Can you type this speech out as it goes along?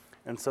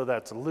And so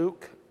that's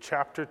Luke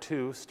chapter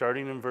 2,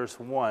 starting in verse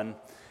 1.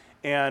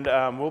 And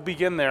we'll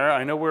begin there.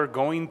 I know we're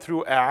going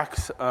through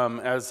Acts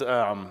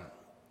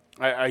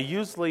I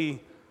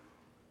usually,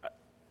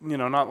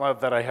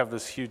 not that I have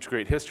this huge,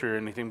 great history or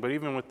anything, but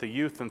even with the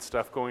youth and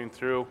stuff going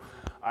through,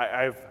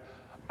 I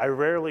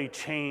rarely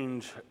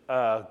change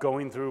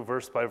going through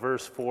verse by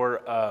verse for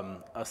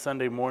a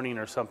Sunday morning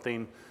or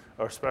something,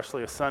 or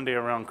especially a Sunday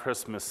around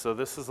Christmas. So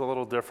this is a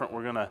little different.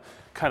 We're going to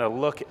kind of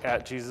look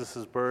at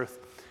Jesus' birth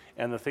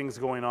and the things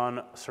going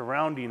on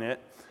surrounding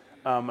it.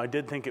 I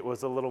did think it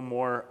was a little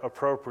more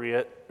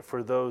appropriate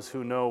for those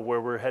who know where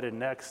we're headed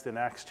next in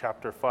Acts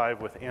chapter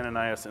 5 with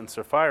Ananias and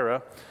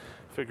Sapphira,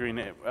 figuring,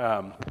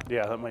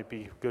 that might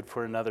be good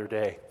for another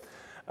day.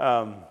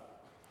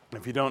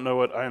 If you don't know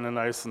what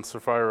Ananias and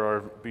Sapphira are,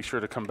 be sure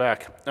to come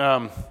back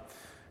and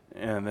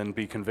then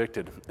be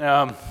convicted.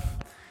 So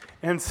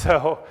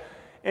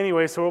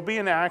we'll be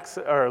in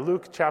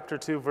Luke chapter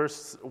 2,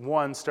 verse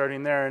 1,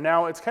 starting there. And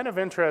now it's kind of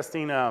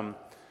interesting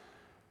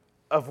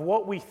of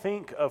what we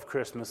think of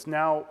Christmas.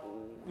 Now,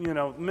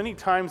 many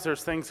times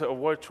there's things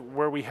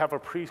where we have a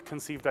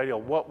preconceived idea,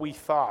 what we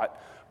thought,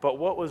 but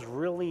what was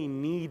really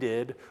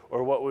needed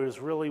or what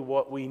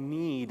we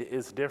need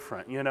is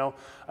different.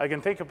 I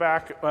can think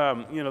back,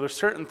 there's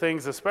certain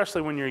things,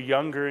 especially when you're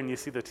younger and you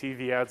see the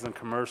TV ads and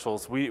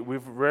commercials.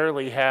 We've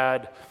rarely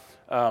had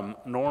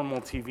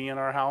normal TV in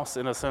our house,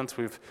 in a sense,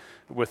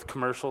 with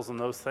commercials and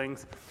those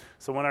things.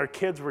 So when our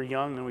kids were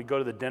young and we'd go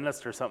to the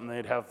dentist or something,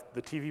 they'd have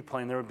the TV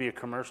playing, there would be a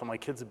commercial. My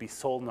kids would be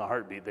sold in a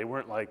heartbeat. They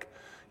weren't like,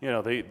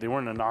 they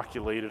weren't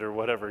inoculated or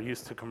whatever,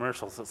 used to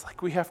commercials. It's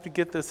like, we have to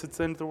get this. It's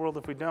the end of the world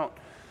if we don't.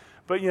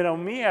 But,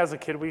 me as a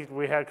kid,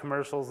 we had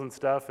commercials and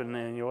stuff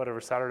and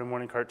whatever, Saturday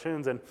morning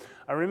cartoons. And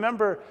I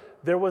remember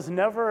there was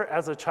never,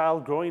 as a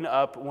child growing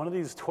up, one of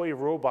these toy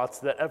robots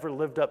that ever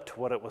lived up to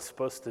what it was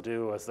supposed to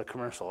do as the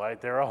commercial, right?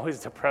 They're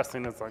always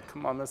depressing. It's like,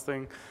 come on, this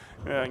thing,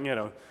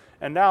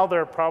 And now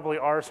there probably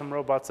are some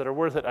robots that are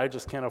worth it. I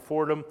just can't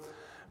afford them.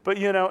 But,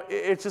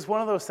 it's just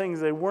one of those things.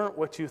 They weren't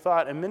what you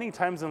thought. And many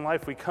times in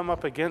life, we come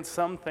up against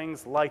some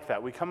things like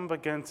that. We come up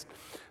against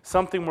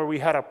something where we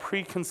had a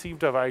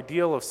preconceived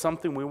ideal of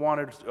something we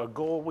wanted, a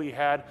goal we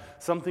had,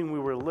 something we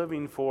were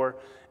living for,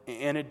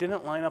 and it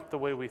didn't line up the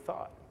way we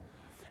thought.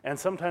 And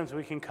sometimes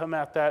we can come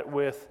at that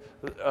with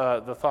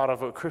the thought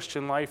of a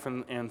Christian life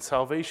and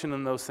salvation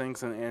and those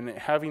things and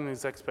having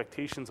these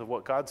expectations of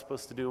what God's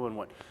supposed to do and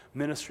what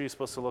ministry is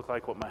supposed to look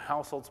like, what my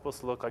household's supposed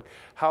to look like,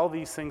 how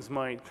these things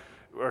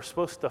are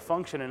supposed to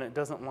function, and it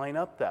doesn't line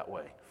up that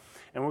way.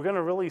 And we're going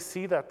to really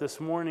see that this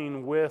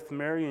morning with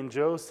Mary and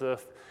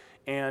Joseph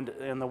and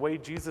the way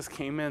Jesus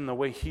came in, the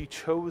way he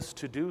chose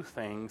to do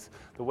things,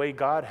 the way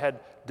God had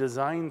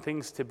designed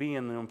things to be,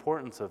 and the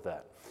importance of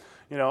that.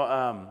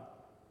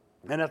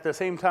 And at the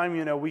same time,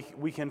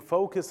 we can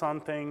focus on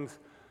things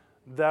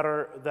that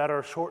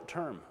are short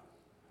term.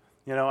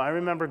 I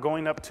remember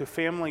going up to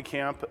family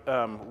camp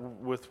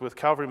with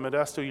Calvary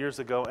Modesto years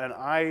ago, and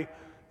I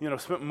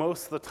spent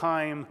most of the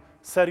time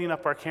setting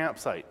up our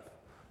campsite.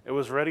 It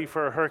was ready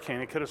for a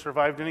hurricane. It could have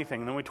survived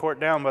anything. And then we tore it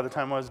down by the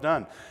time I was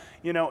done.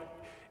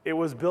 It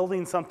was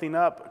building something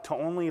up to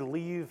only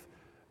leave.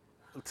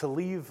 It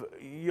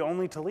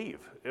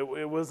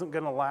wasn't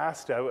going to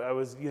last. It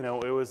was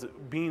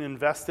being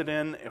invested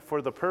in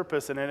for the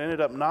purpose, and it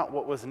ended up not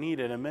what was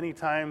needed. And many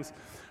times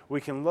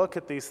we can look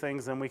at these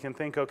things and we can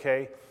think,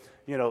 okay,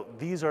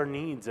 these are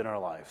needs in our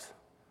lives.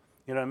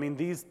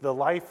 This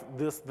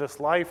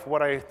life,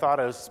 what I thought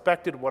I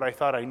expected, what I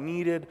thought I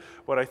needed,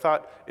 what I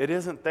thought, it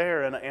isn't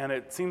there, and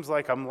it seems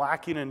like I'm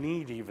lacking a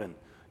need even.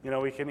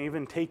 We can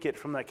even take it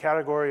from that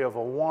category of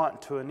a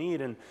want to a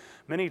need, and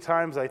many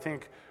times I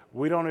think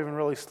we don't even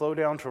really slow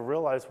down to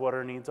realize what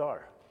our needs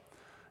are.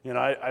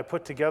 I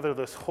put together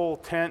this whole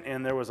tent,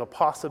 and there was a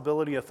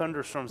possibility of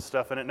thunderstorm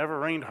stuff, and it never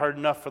rained hard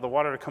enough for the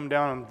water to come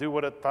down and do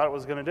what it thought it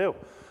was going to do.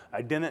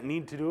 I didn't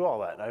need to do all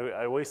that.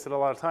 I wasted a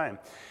lot of time.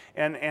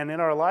 And in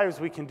our lives,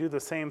 we can do the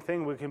same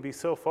thing. We can be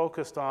so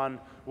focused on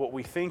what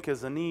we think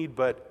is a need,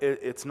 but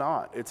it's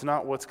not. It's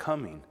not what's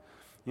coming.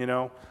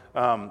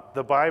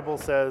 The Bible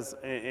says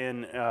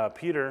in 2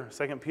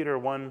 Peter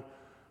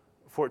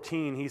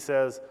 1:14, he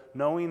says,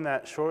 knowing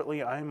that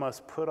shortly I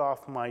must put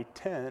off my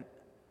tent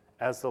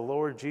as the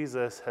Lord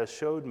Jesus has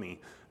showed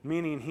me.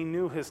 Meaning he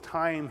knew his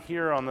time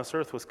here on this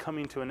earth was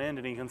coming to an end,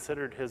 and he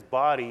considered his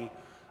body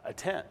a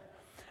tent.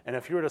 And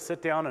if you were to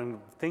sit down and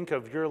think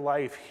of your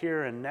life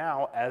here and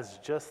now as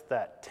just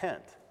that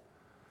tent,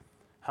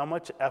 how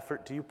much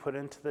effort do you put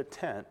into the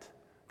tent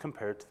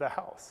compared to the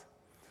house?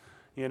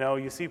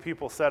 You see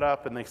people set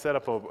up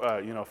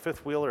a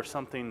fifth wheel or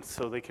something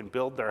so they can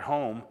build their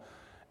home.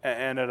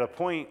 And at a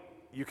point,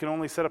 you can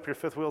only set up your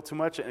fifth wheel too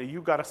much, and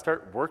you got to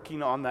start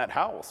working on that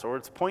house, or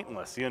it's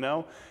pointless.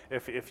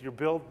 If you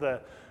build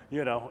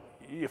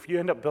if you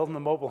end up building the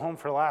mobile home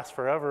last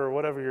forever or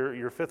whatever,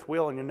 your fifth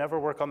wheel, and you never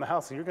work on the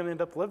house, you're going to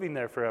end up living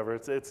there forever.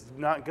 It's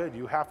not good.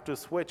 You have to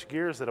switch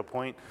gears at a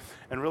point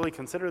and really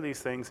consider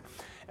these things.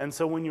 And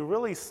so when you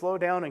really slow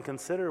down and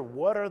consider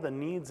what are the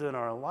needs in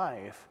our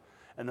life,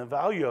 And the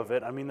value of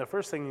it, I mean, the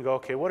first thing you go,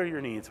 okay, what are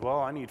your needs? Well,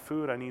 I need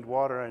food, I need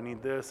water, I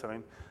need this,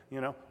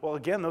 well,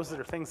 again, those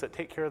are things that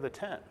take care of the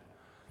tent.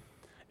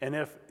 And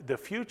if the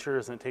future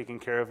isn't taken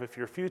care of, if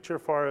your future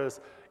as far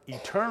as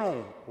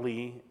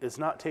eternally is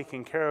not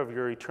taking care of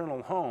your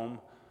eternal home,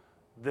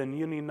 then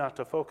you need not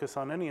to focus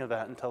on any of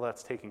that until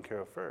that's taken care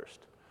of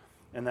first,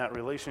 and that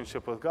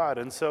relationship with God.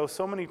 And so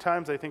many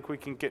times I think we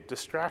can get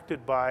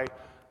distracted by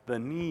the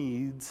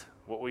needs,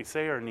 what we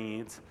say are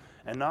needs,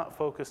 and not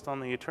focused on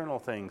the eternal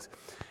things.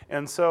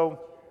 And so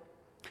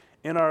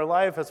in our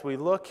life, as we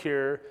look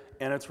here,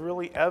 and it's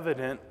really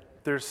evident,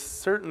 there's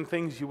certain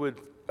things you would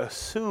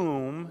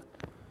assume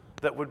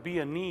that would be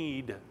a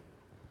need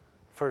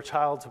for a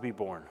child to be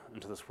born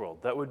into this world.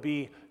 That would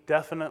be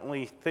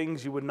definitely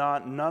things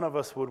none of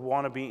us would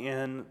want to be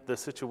in the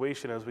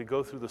situation as we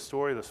go through the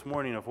story this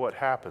morning of what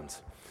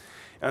happens.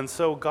 And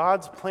so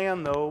God's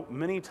plan, though,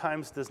 many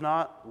times does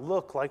not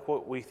look like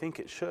what we think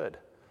it should.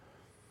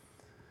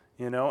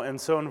 And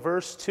so in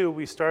verse 2,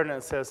 we start and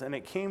it says, and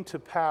it came to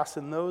pass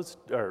in those,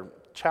 or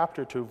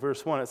chapter 2,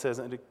 verse 1, it says,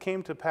 and it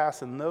came to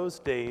pass in those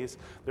days,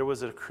 there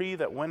was a decree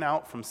that went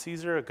out from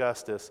Caesar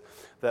Augustus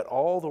that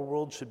all the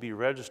world should be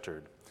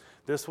registered.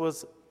 This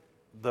was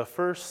the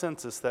first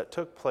census that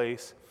took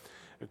place,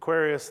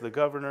 Quirinius, the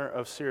governor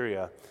of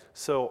Syria.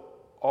 So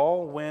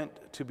all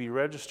went to be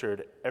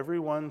registered,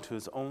 everyone to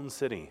his own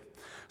city.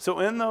 So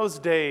in those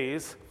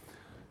days,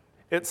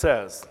 it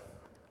says,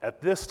 at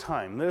this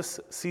time, this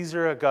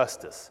Caesar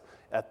Augustus,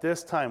 at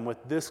this time with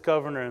this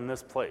governor in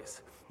this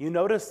place. You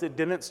notice it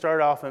didn't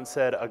start off and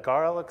said a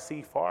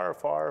galaxy far,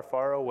 far,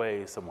 far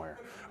away somewhere,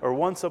 or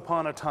once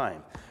upon a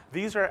time.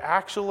 These are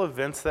actual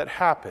events that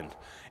happened.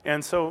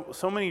 And so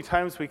many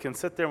times we can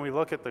sit there and we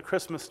look at the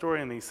Christmas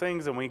story and these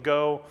things and we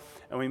go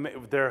and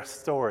they're a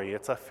story.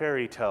 It's a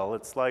fairy tale.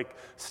 It's like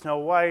Snow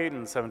White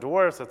and Seven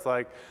Dwarfs. It's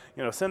like,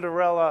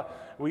 Cinderella.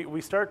 We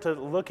start to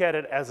look at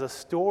it as a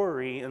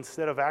story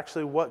instead of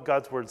actually what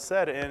God's word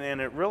said. And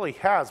it really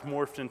has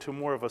morphed into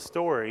more of a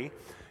story.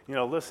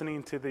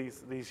 Listening to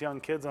these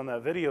young kids on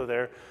that video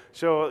there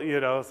show,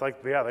 it's like,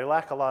 yeah, they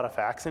lack a lot of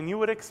facts, and you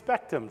would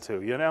expect them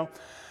to,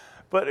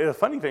 But the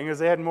funny thing is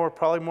they had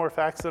probably more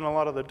facts than a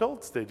lot of the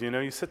adults did.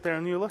 You sit there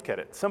and you look at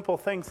it. Simple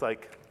things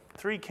like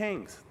 3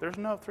 kings. There's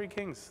no 3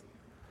 kings.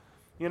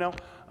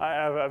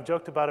 I've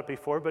joked about it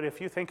before, but if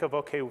you think of,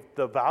 okay,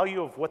 the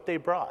value of what they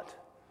brought,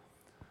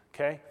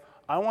 okay,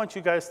 I want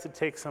you guys to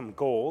take some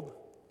gold,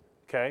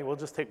 okay, we'll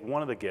just take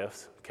one of the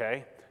gifts,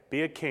 okay,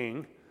 be a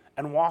king,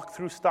 and walk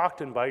through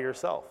Stockton by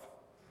yourself.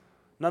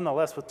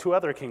 Nonetheless, with 2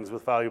 other kings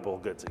with valuable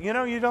goods. You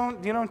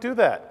don't do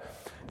that.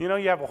 You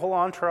have a whole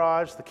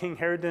entourage. The King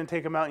Herod didn't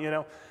take them out,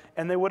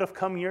 and they would have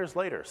come years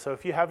later. So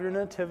if you have your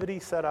nativity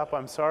set up,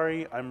 I'm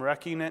sorry, I'm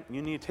wrecking it.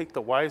 You need to take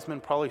the wise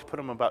men, probably put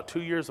them about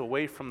 2 years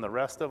away from the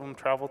rest of them,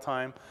 travel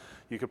time.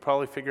 You could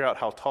probably figure out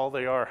how tall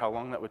they are, how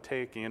long that would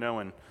take,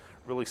 and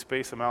really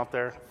space them out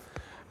there.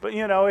 But,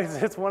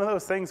 it's one of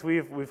those things,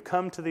 we've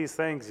come to these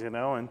things,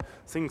 and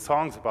sing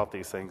songs about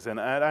these things.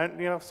 And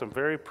I some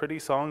very pretty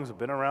songs have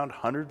been around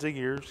hundreds of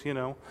years,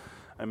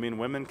 I mean,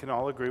 women can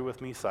all agree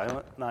with me,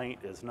 Silent Night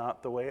is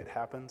not the way it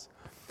happens.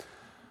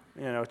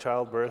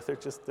 Childbirth,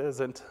 it just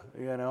isn't,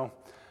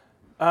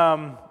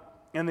 And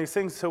these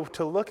things, so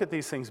to look at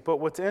these things, but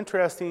what's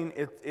interesting,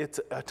 it's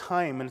a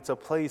time and it's a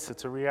place,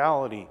 it's a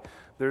reality.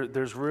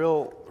 There's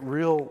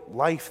real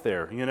life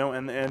there,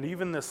 and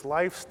even this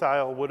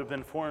lifestyle would have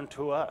been foreign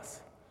to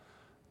us.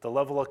 The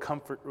level of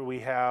comfort we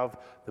have,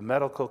 the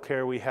medical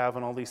care we have,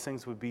 and all these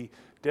things would be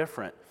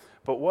different.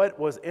 But what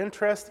was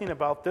interesting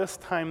about this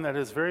time that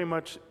is very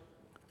much,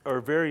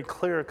 or very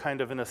clear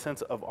kind of in a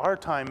sense of our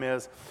time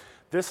is,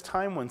 this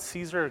time when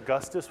Caesar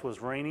Augustus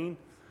was reigning,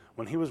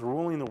 when he was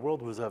ruling the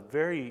world, was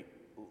the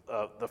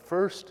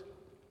first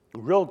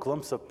real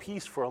glimpse of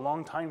peace for a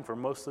long time for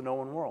most of the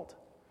known world.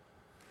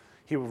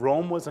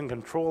 Rome was in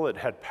control, it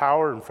had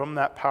power, and from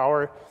that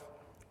power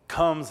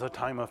comes a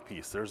time of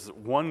peace. There's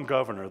one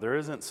governor, there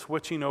isn't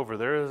switching over,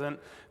 there isn't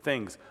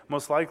things.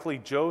 Most likely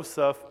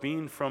Joseph,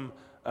 being from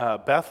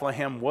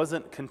Bethlehem,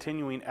 wasn't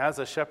continuing as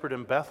a shepherd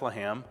in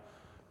Bethlehem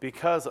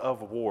because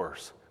of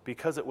wars,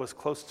 because it was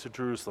close to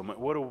Jerusalem. It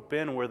would have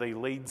been where they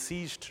laid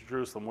siege to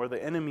Jerusalem, where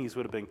the enemies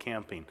would have been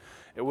camping.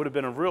 It would have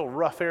been a real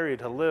rough area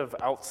to live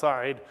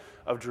outside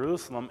of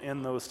Jerusalem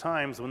in those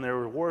times when there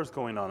were wars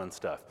going on and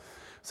stuff.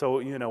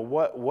 So,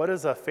 what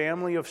is a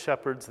family of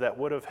shepherds that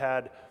would have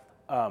had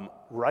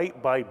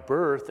right by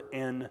birth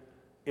in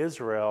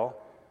Israel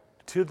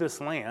to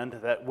this land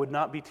that would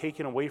not be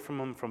taken away from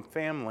them from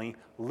family,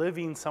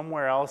 living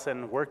somewhere else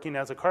and working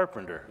as a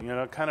carpenter?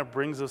 It kind of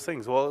brings those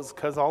things. Well, it's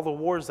because all the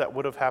wars that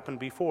would have happened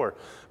before.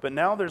 But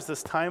now there's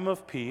this time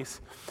of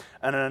peace,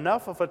 and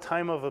enough of a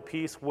time of a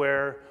peace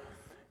where,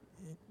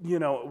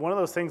 one of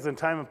those things in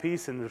time of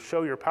peace and to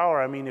show your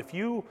power, I mean,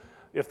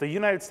 if the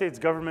United States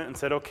government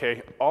said,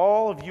 okay,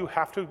 all of you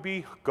have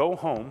to go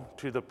home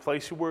to the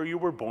place where you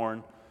were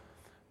born,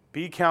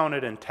 be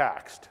counted and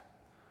taxed.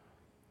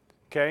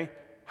 Okay?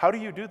 How do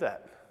you do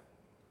that?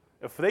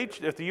 If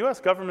the U.S.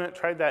 government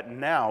tried that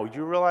now,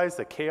 you realize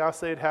the chaos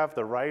they'd have,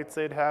 the riots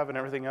they'd have, and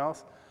everything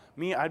else?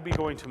 Me, I'd be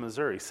going to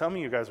Missouri. Some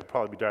of you guys would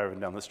probably be driving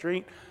down the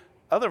street.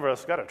 Other of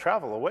us got to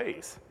travel a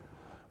ways,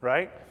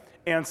 right?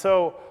 And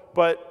so,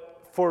 but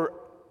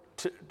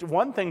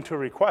one thing to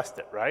request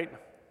it, right?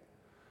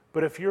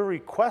 But if you're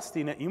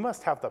requesting it, you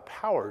must have the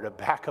power to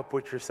back up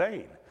what you're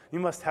saying. You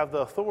must have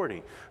the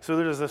authority. So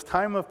there's this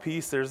time of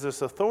peace, there's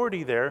this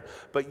authority there,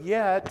 but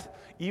yet,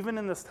 even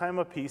in this time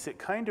of peace, it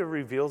kind of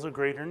reveals a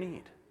greater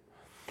need.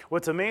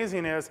 What's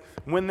amazing is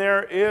when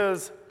there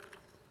is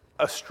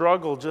a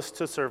struggle just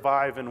to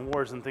survive and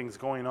wars and things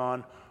going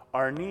on,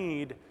 our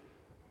need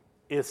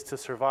is to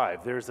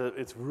survive.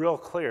 It's real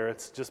clear,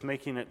 it's just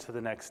making it to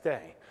the next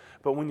day.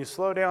 But when you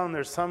slow down,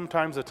 there's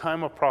sometimes a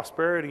time of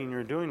prosperity and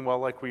you're doing well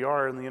like we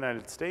are in the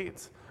United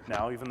States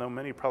now, even though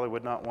many probably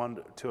would not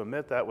want to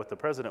admit that with the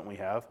president we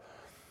have,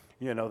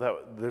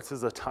 that this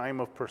is a time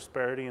of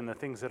prosperity and the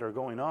things that are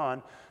going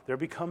on, there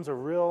becomes a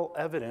real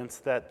evidence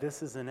that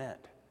this isn't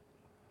it.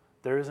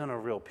 There isn't a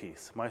real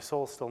peace. My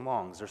soul still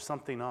longs. There's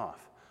something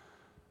off.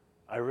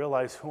 I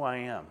realize who I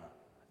am.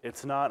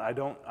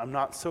 I'm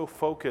not so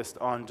focused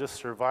on just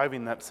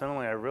surviving that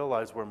suddenly I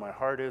realize where my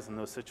heart is in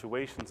those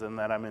situations and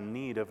that I'm in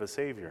need of a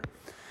Savior.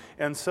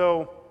 And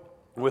so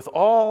with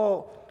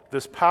all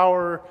this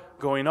power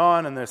going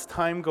on and this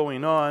time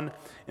going on,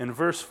 in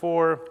verse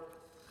 4,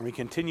 we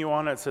continue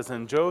on, it says,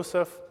 "And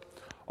Joseph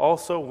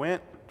also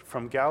went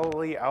from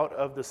Galilee out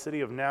of the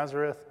city of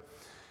Nazareth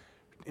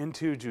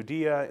into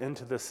Judea,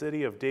 into the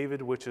city of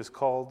David, which is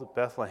called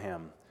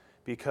Bethlehem,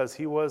 because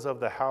he was of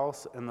the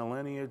house and the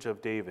lineage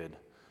of David,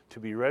 to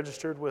be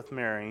registered with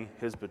Mary,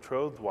 his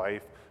betrothed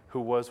wife, who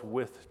was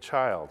with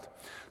child."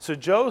 So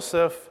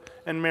Joseph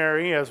and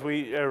Mary, as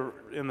we are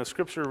in the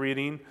scripture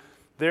reading,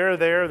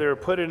 they're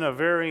put in a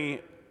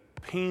very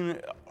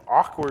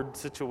awkward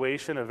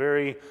situation, a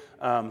very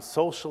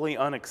socially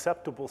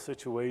unacceptable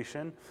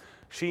situation.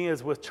 She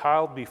is with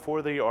child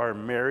before they are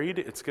married.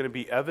 It's going to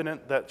be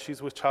evident that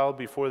she's with child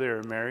before they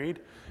are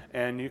married.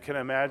 And you can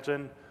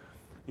imagine,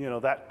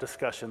 that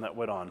discussion that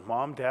went on.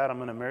 Mom, Dad, I'm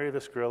going to marry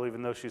this girl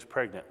even though she's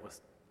pregnant.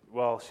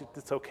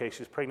 It's okay.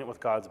 She's pregnant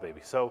with God's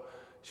baby. So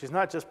she's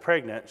not just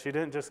pregnant. She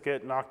didn't just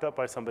get knocked up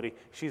by somebody.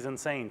 She's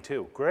insane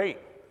too. Great,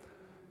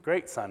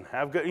 son.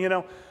 Have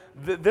good.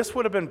 This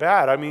would have been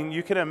bad. I mean,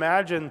 you can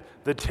imagine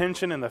the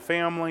tension in the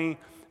family.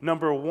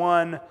 Number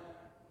one,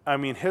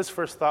 his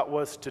first thought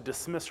was to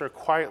dismiss her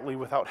quietly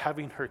without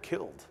having her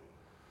killed.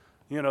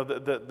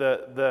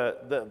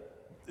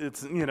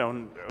 It's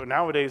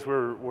nowadays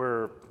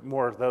we're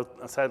more,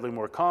 sadly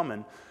more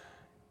common.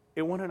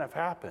 It wouldn't have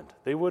happened.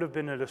 They would have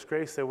been a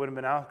disgrace. They would have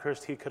been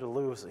outcursed. He could have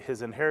lost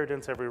his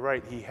inheritance, every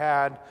right he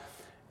had,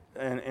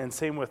 and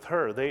same with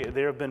her.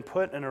 They have been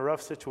put in a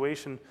rough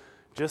situation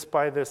just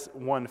by this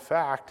one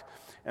fact,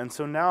 and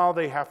so now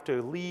they have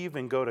to leave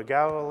and go to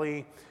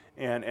Galilee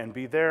and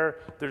be there.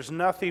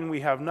 We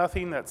have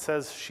nothing that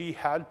says she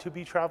had to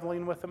be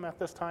traveling with him at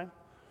this time.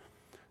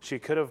 She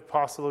could have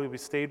possibly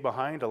stayed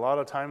behind. A lot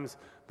of times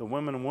the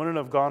women wouldn't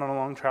have gone on a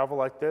long travel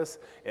like this.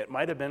 It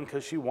might have been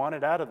because she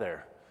wanted out of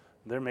there.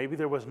 Maybe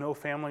there was no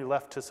family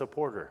left to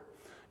support her.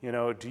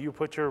 Do you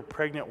put your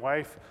pregnant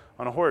wife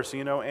on a horse?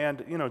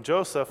 And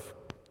Joseph,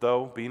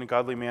 though, being a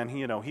godly man,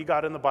 he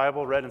got in the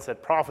Bible, read and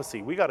said,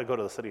 prophecy, we got to go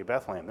to the city of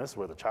Bethlehem. This is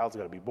where the child's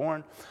got to be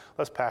born.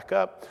 Let's pack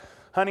up.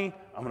 Honey,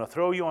 I'm going to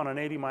throw you on an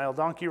 80-mile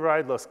donkey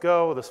ride. Let's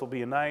go. This will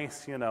be a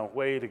nice,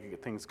 way to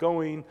get things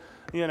going.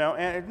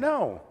 And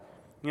no.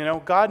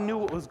 God knew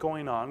what was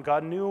going on.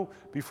 God knew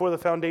before the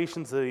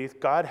foundations of the earth.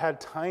 God had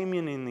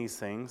timing in these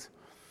things.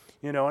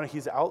 And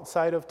he's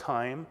outside of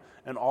time,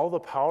 and all the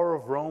power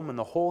of Rome and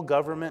the whole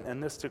government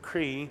and this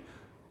decree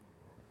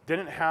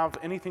didn't have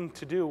anything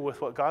to do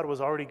with what God was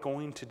already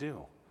going to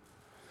do.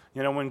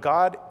 When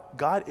God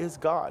is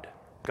God.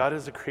 God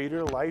is the creator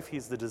of life.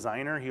 He's the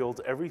designer. He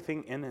holds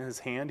everything in his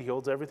hand. He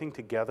holds everything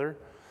together.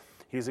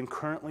 He's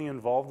currently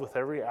involved with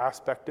every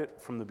aspect of it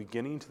from the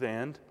beginning to the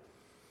end.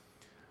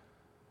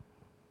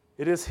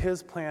 It is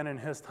his plan and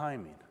his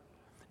timing.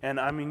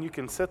 And you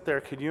can sit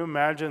there. Could you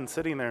imagine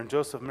sitting there and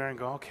Joseph and Mary and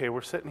go, okay, we're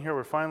sitting here,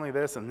 we're finally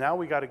this, and now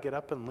we got to get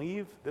up and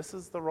leave? This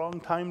is the wrong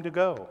time to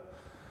go.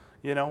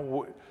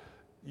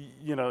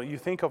 You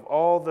think of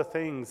all the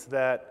things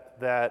that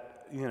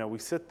we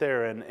sit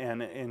there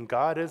and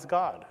God is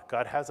God.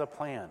 God has a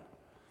plan.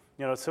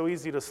 It's so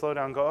easy to slow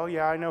down and go, oh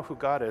yeah, I know who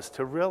God is,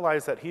 to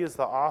realize that he is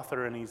the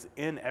author and he's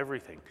in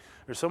everything.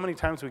 There's so many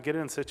times we get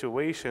in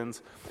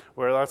situations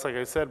where that's, like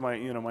I said,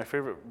 my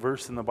favorite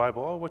verse in the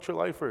Bible. Oh, what's your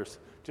life verse?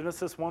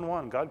 Genesis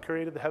 1:1. God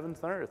created the heavens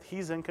and the earth.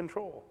 He's in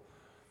control.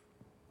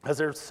 Because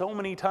there's so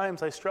many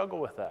times I struggle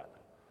with that.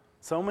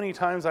 So many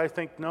times I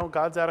think, no,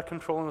 God's out of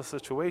control in the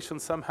situation.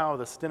 Somehow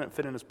this didn't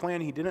fit in his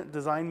plan. He didn't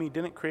design me,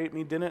 didn't create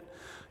me,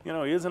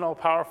 he isn't all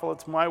powerful.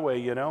 It's my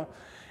way,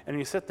 And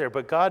you sit there,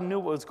 but God knew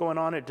what was going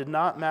on. It did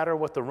not matter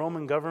what the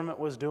Roman government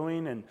was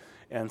doing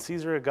and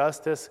Caesar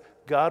Augustus.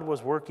 God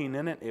was working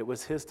in it. It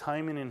was his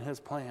timing and his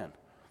plan.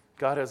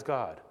 God is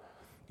God.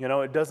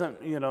 It doesn't,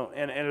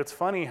 and it's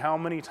funny how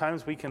many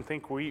times we can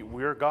think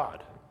we're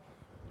God.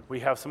 we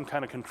have some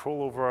kind of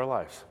control over our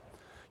lives.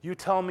 You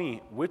tell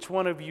me, which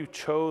one of you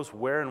chose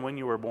where and when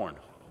you were born?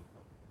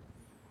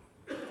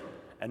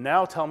 And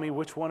now tell me,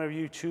 which one of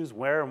you choose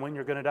where and when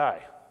you're going to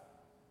die?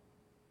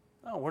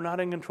 No, we're not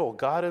in control.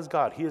 God is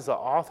God. He is the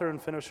author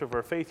and finisher of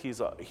our faith. He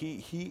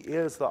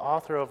is the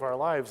author of our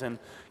lives. And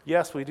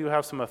yes, we do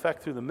have some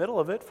effect through the middle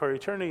of it for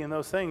eternity and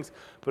those things,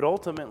 but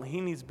ultimately he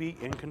needs to be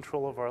in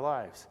control of our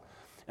lives.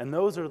 And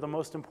those are the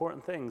most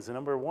important things. The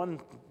number one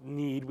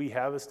need we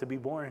have is to be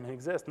born and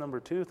exist.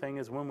 Number two thing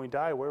is when we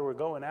die, where we're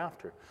going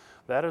after.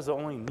 That is the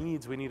only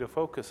needs we need to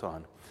focus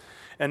on.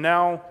 And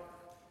now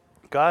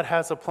God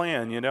has a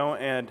plan,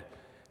 and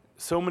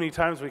so many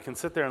times we can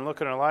sit there and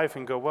look at our life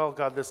and go, well,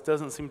 God, this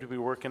doesn't seem to be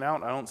working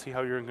out. I don't see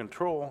how you're in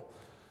control,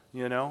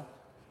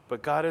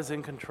 but God is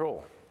in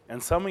control.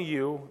 And some of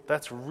you,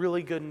 that's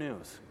really good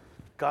news.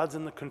 God's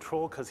in the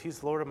control because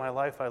he's Lord of my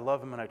life. I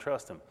love him and I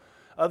trust him.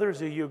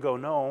 Others of you go,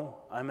 no,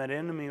 I'm at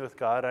enemy with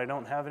God. I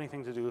don't have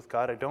anything to do with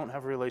God. I don't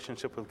have a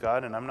relationship with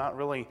God, and I'm not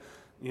really,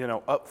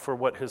 up for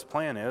what his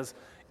plan is.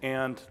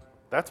 And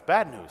that's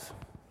bad news.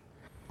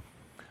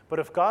 But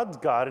if God's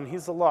God and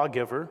he's the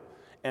lawgiver,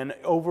 and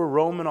over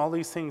Rome and all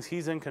these things,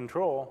 he's in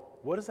control,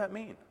 what does that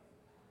mean?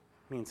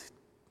 It means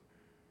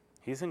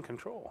he's in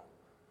control.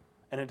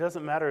 And it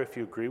doesn't matter if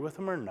you agree with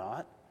him or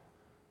not.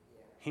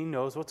 He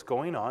knows what's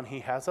going on. He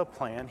has a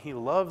plan. He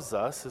loves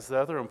us is the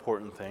other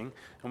important thing.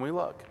 And we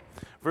look.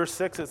 Verse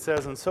 6, it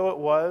says, and so it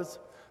was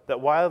that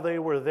while they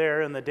were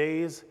there and the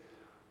days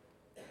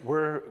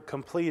were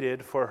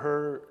completed for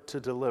her to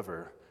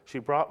deliver, she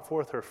brought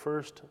forth her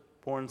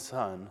firstborn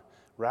son,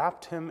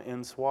 wrapped him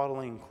in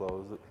swaddling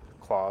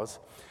cloths,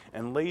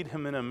 and laid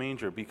him in a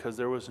manger because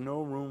there was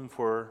no room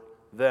for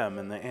them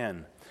in the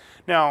inn.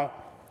 Now,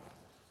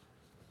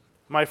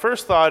 my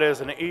first thought is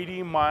an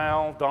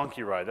 80-mile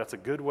donkey ride. That's a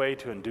good way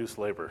to induce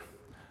labor.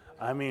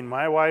 I mean,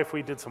 my wife,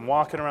 we did some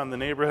walking around the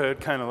neighborhood,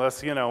 kind of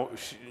less,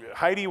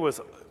 Heidi was,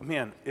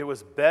 it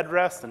was bed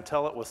rest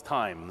until it was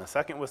time. And the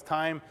second was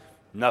time,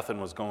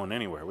 nothing was going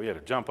anywhere. We had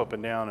to jump up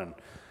and down and,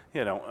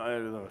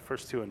 the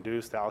first two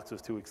induced, Alex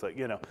was 2 weeks late,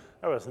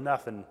 there was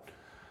nothing,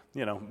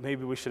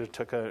 maybe we should have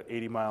took a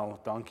 80-mile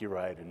donkey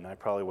ride and I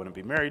probably wouldn't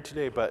be married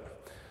today,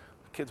 but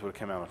the kids would have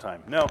come out on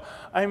time. No,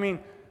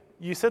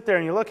 you sit there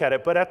and you look at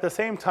it, but at the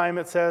same time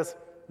it says,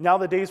 now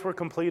the days were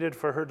completed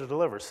for her to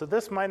deliver. So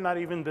this might not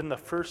even been the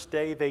first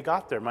day they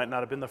got there, might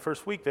not have been the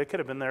first week. They could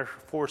have been there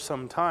for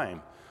some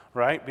time,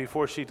 right,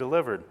 before she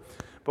delivered.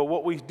 But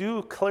what we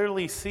do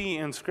clearly see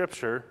in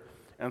Scripture,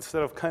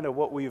 instead of kind of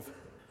what we've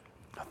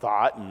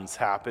thought and has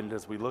happened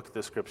as we look at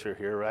the Scripture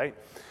here, right,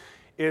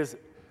 is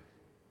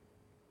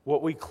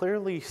what we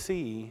clearly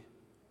see.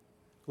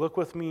 Look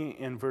with me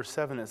in verse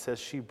 7. It says,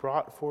 she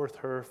brought forth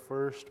her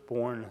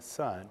firstborn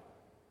son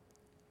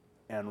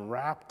and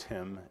wrapped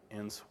him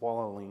in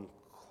swaddling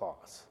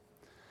cloths.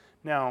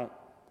 Now,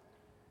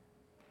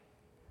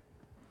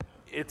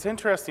 it's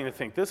interesting to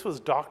think, this was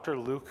Dr.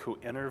 Luke who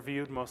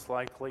interviewed, most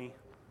likely,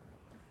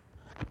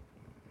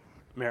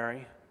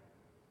 Mary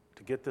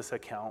to get this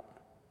account.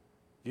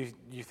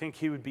 You think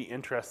he would be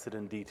interested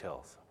in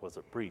details? Was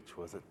it breach?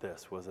 Was it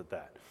this? Was it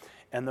that?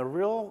 And the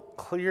real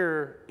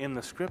clear in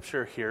the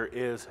Scripture here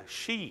is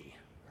she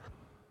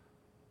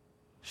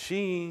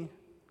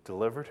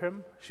delivered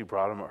him, she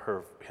brought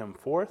him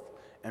forth,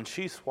 and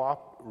she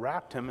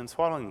wrapped him in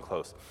swaddling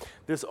clothes.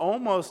 This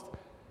almost,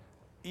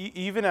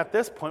 even at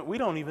this point, we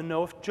don't even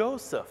know if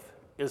Joseph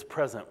is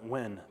present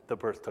when the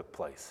birth took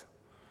place.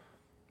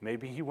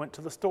 Maybe he went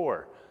to the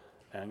store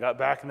and got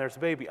back and there's a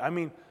baby.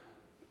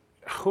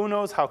 Who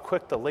knows how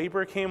quick the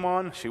labor came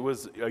on? She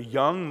was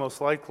young,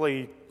 most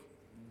likely,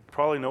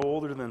 probably no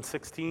older than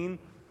 16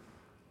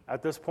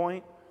 at this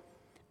point,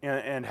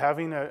 and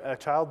having a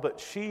child, but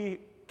she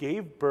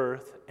gave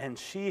birth, and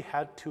she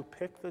had to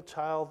pick the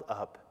child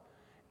up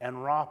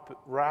and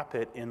wrap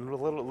it in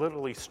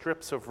literally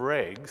strips of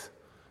rags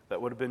that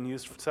would have been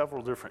used for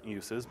several different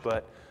uses,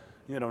 but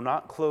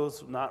not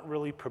clothes, not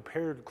really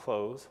prepared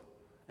clothes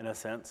in a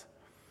sense.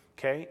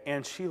 Okay,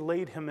 and she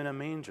laid him in a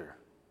manger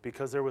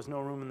because there was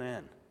no room in the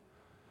inn.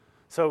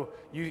 So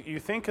you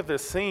think of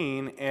this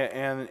scene,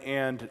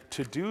 and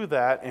to do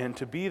that and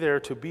to be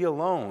there, to be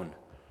alone,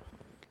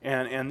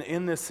 and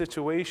in this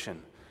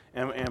situation.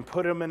 And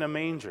put him in a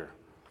manger.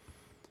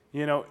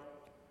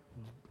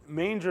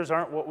 Mangers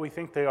aren't what we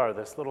think they are.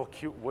 This little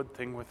cute wood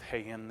thing with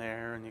hay in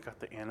there, and you got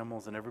the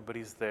animals, and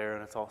everybody's there,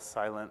 and it's all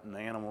silent, and the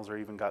animals are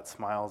even got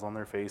smiles on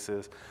their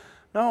faces.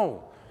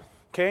 No.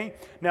 Okay?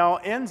 Now,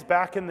 inns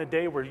back in the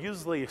day were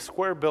usually a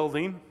square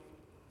building.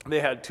 They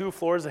had 2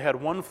 floors. They had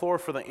 1 floor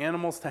for the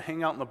animals to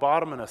hang out in the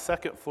bottom and a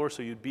second floor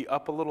so you'd be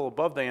up a little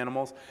above the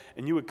animals,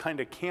 and you would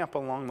kind of camp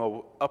along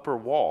the upper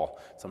wall.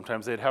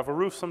 Sometimes they'd have a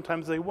roof,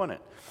 sometimes they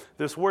wouldn't.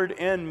 This word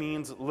inn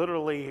means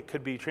literally, it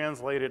could be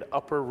translated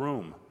upper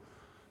room.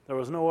 There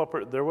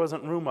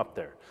wasn't room up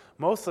there.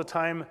 Most of the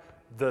time,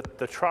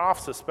 the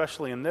troughs,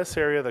 especially in this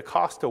area, the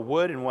cost of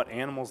wood and what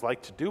animals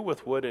like to do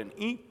with wood and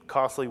eat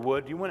costly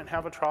wood, you wouldn't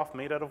have a trough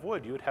made out of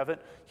wood. You would have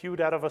it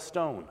hewed out of a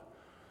stone.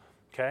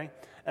 Okay?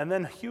 And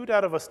then hewed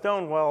out of a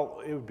stone,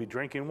 well, it would be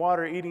drinking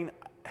water, eating.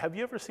 have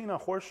you ever seen a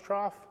horse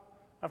trough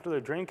after their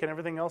drink and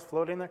everything else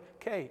floating there?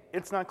 Okay,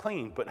 it's not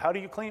clean, but how do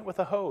you clean it? With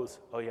a hose.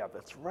 Oh yeah,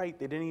 that's right.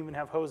 They didn't even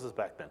have hoses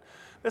back then.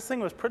 This thing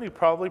was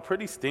probably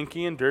pretty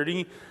stinky and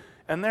dirty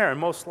and there. And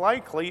most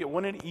likely, it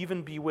wouldn't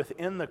even be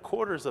within the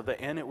quarters of the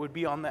inn. It would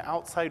be on the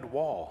outside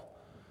wall.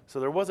 So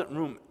there wasn't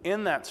room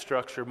in that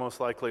structure, most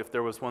likely, if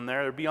there was one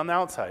there. It would be on the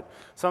outside.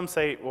 Some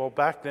say, well,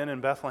 back then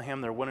in Bethlehem,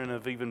 there wouldn't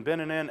have even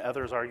been an inn.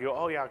 Others argue,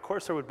 oh, yeah, of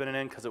course there would have been an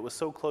inn because it was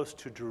so close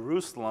to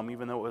Jerusalem.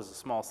 Even though it was a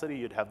small city,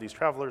 you'd have these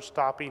travelers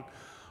stopping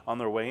on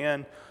their way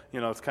in.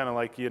 It's kind of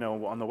like,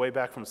 on the way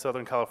back from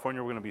Southern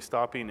California, we're going to be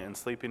stopping and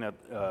sleeping at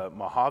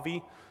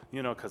Mojave,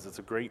 because it's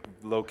a great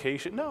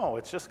location. No,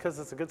 it's just because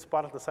it's a good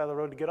spot at the side of the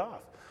road to get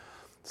off.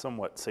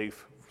 Somewhat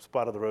safe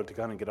spot of the road to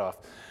kind of get off.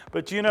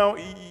 But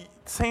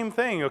same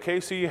thing, okay?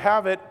 So you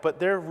have it, but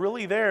they're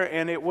really there,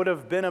 and it would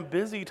have been a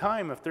busy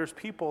time if there's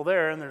people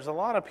there, and there's a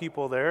lot of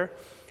people there.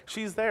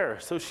 She's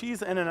there. So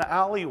she's in an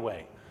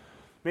alleyway.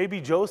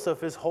 Maybe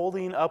Joseph is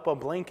holding up a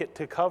blanket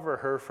to cover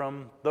her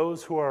from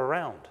those who are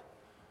around,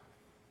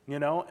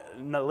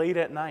 late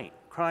at night,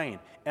 crying.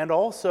 And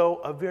also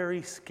a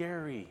very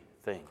scary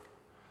thing.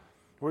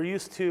 We're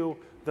used to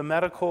the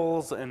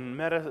medicals and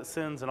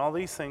medicines and all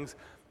these things.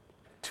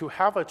 To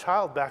have a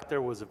child back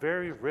there was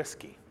very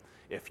risky.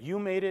 If you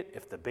made it,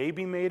 if the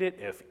baby made it,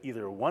 if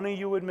either one of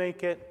you would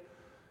make it,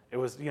 it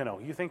was,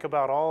 you think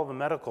about all the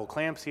medical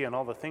eclampsia and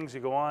all the things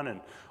you go on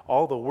and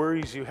all the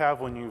worries you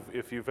have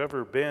if you've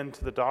ever been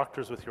to the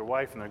doctors with your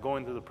wife and they're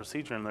going through the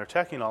procedure and they're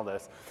checking all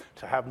this.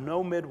 To have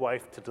no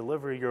midwife to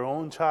deliver your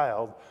own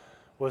child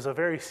was a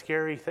very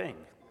scary thing.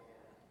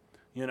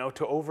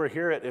 To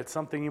overhear it, it's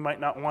something you might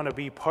not want to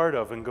be part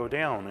of and go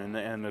down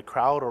and the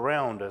crowd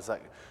around as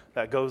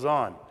that goes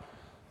on.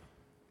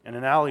 In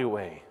an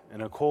alleyway,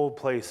 in a cold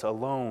place,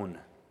 alone,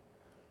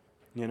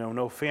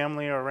 no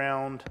family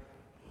around,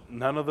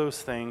 none of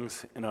those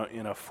things, in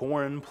a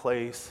foreign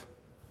place,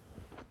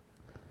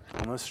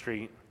 on the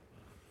street.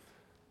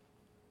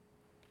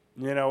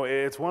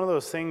 It's one of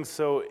those things,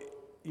 so,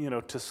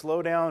 to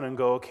slow down and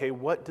go, okay,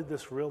 what did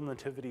this real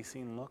nativity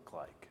scene look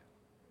like?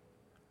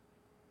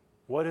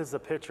 What is the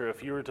picture?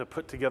 If you were to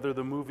put together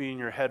the movie in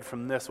your head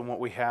from this and what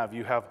we have,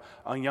 you have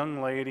a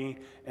young lady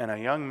and a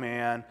young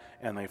man,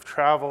 and they've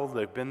traveled,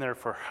 they've been there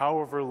for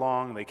however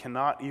long, they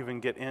cannot even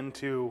get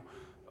into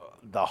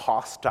the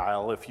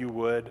hostel, if you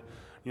would.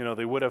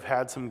 They would have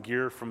had some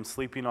gear from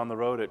sleeping on the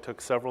road. It took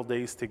several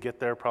days to get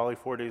there, probably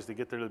 4 days to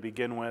get there to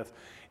begin with,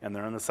 and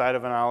they're on the side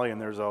of an alley, and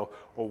there's a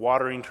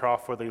watering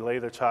trough where they lay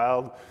the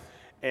child,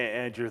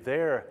 and you're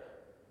there.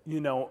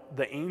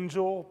 The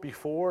angel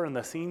before and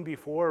the scene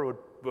before would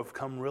have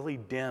come really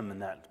dim in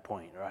that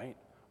point, right?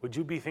 Would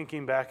you be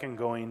thinking back and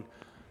going,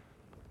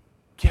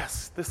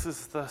 yes, this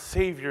is the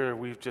Savior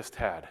we've just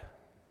had,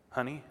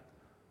 honey?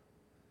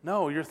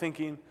 No, you're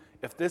thinking,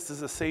 if this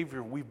is a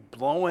Savior, we've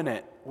blown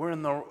it.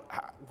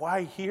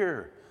 Why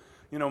here?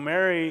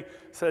 Mary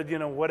said,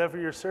 whatever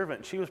your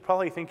servant. She was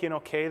probably thinking,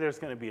 okay, there's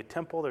going to be a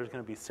temple, there's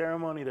going to be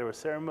ceremony, there were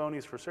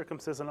ceremonies for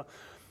circumcision,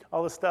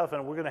 all this stuff,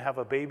 and we're going to have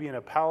a baby in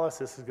a palace.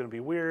 This is going to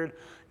be weird,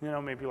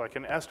 maybe like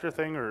an Esther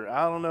thing, or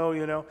I don't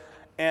know,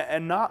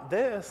 and not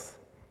this.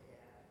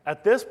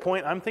 At this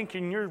point, I'm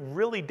thinking you're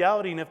really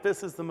doubting if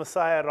this is the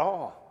Messiah at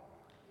all.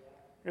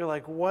 You're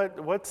like,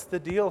 what's the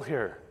deal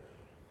here?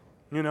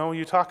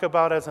 You talk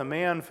about as a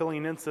man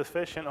feeling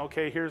insufficient.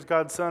 Okay, here's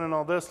God's son and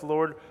all this,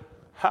 Lord.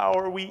 How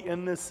are we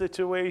in this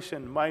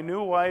situation? My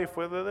new wife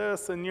with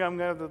this, and I'm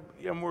going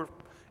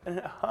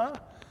to have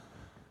to,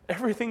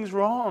 everything's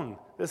wrong.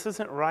 This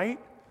isn't right.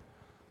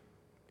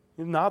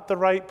 Not the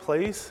right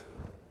place.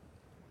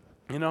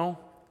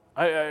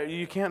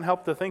 You can't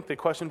help to think the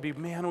question would be,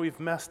 man, we've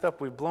messed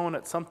up. We've blown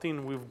at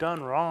something we've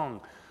done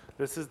wrong.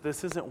 This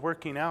isn't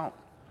working out.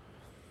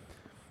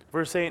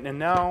 Verse 8, and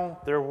now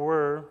there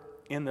were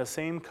in the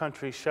same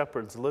country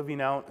shepherds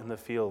living out in the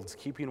fields,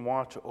 keeping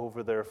watch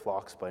over their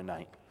flocks by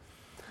night.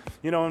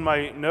 In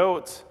my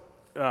notes,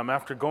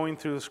 after going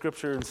through the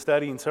scripture and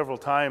studying several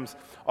times,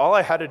 all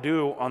I had to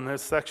do on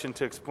this section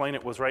to explain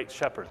it was write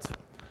shepherds.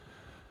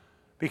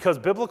 Because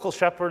biblical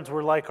shepherds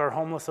were like our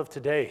homeless of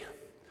today.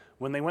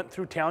 When they went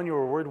through town, you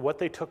were worried what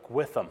they took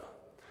with them.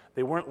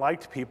 They weren't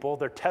liked people.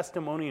 Their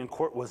testimony in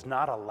court was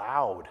not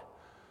allowed.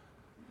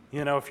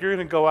 If you're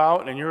going to go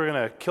out and you're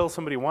going to kill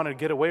somebody who wanted to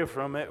get away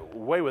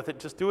with it,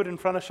 just do it in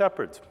front of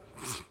shepherds.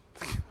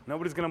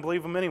 Nobody's going to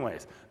believe them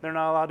anyways. They're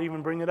not allowed to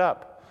even bring it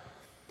up.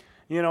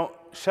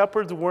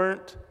 Shepherds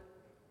weren't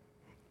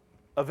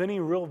of any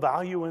real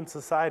value in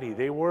society.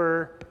 They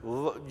were,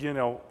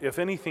 if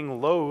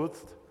anything,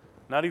 loathed,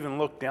 not even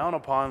looked down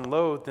upon,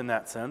 loathed in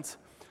that sense.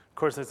 Of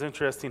course, it's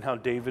interesting how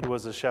David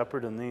was a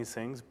shepherd in these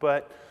things,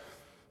 but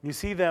you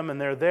see them and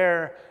they're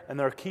there and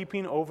they're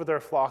keeping over their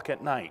flock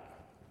at night.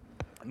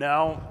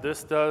 Now,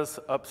 this does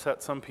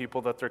upset some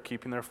people that they're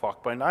keeping their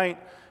flock by night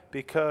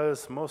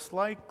because most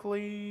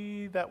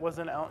likely that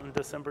wasn't out on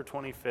December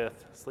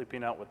 25th,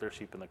 sleeping out with their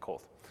sheep in the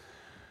cold.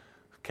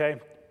 Okay,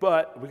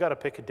 but we got to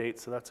pick a date,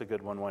 so that's a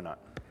good one. Why not?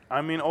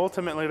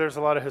 Ultimately, there's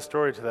a lot of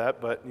history to that,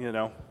 but,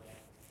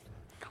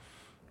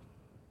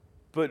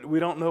 But we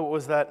don't know it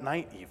was that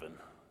night even,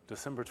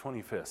 December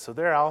 25th. So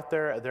they're out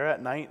there, they're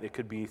at night. It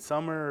could be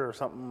summer or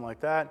something like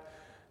that,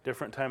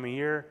 different time of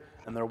year,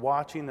 and they're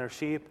watching their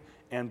sheep.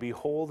 And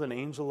behold, an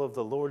angel of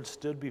the Lord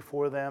stood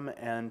before them,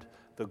 and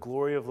the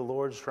glory of the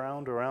Lord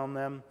shrouded around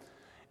them,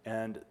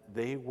 and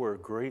they were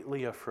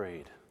greatly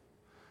afraid.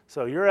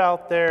 So you're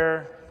out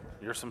there,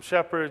 you're some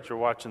shepherds, you're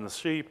watching the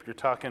sheep, you're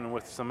talking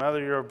with some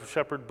other your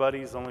shepherd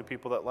buddies, the only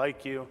people that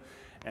like you,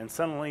 and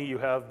suddenly you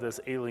have this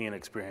alien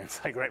experience,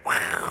 like right,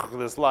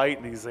 this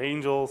light, these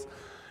angels,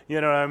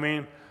 you know what I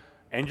mean?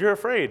 And you're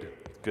afraid.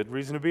 Good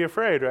reason to be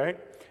afraid, right?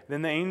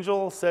 Then the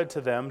angel said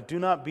to them, "Do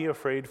not be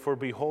afraid, for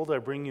behold, I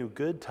bring you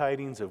good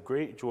tidings of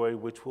great joy,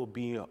 which will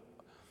be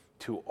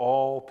to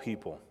all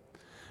people."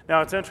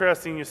 Now, it's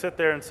interesting, you sit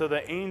there, and so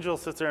the angel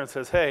sits there and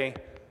says, "Hey,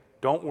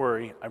 don't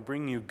worry, I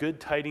bring you good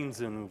tidings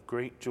and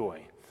great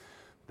joy,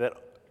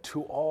 that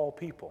to all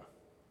people."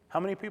 How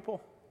many people?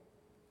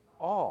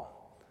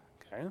 All.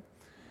 Okay,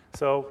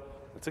 so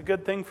it's a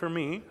good thing for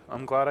me.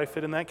 I'm glad I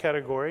fit in that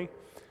category.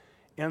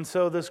 And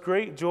so this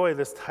great joy,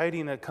 this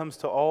tiding that comes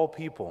to all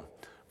people,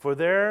 for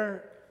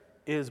there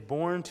is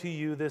born to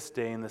you this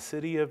day in the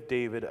city of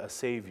David a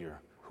Savior,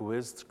 who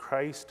is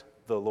Christ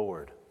the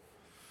Lord.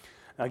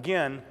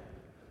 Again,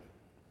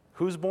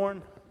 who's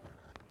born?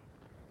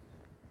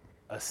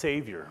 A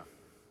Savior,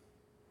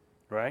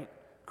 right?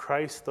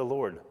 Christ the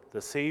Lord,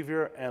 the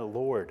Savior and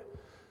Lord.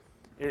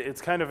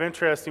 It's kind of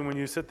interesting when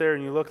you sit there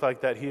and you look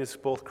like that. He is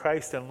both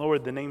Christ and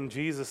Lord. The name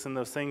Jesus and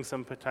those things,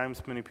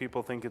 sometimes many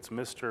people think it's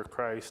Mr.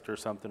 Christ or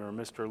something, or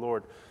Mr.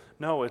 Lord.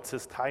 No, it's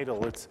his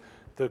title. It's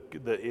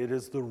it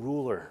is the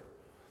ruler.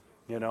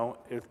 You know,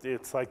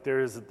 it's like there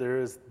is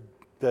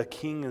the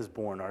King is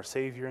born, our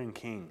Savior and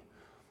King,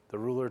 the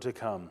ruler to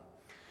come.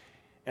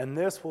 "And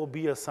this will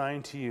be a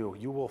sign to you.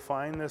 You will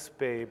find this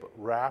babe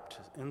wrapped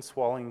in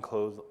swaddling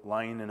clothes,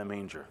 lying in a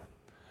manger."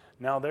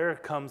 Now there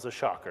comes a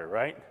shocker,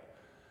 right?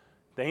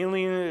 The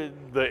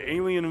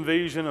alien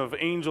invasion of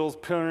angels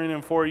peering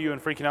in for you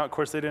and freaking out. Of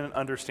course, they didn't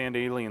understand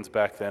aliens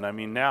back then. I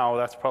mean, now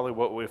that's probably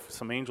what, if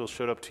some angels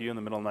showed up to you in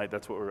the middle of the night,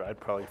 that's what I'd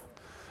probably,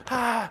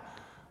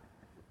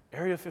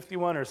 Area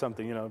 51 or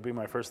something, would be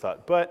my first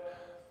thought. But,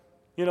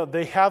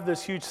 they have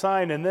this huge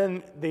sign, and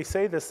then they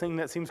say this thing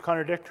that seems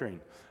contradictory.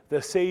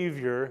 The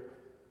Savior,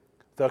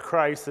 the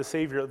Christ, the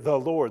Savior, the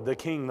Lord, the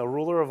King, the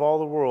ruler of all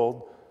the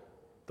world,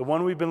 the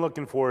one we've been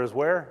looking for is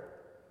where?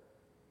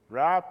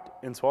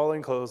 Wrapped in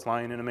swaddling clothes,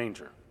 lying in a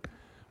manger.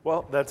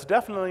 Well, that's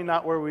definitely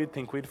not where we'd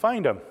think we'd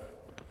find him.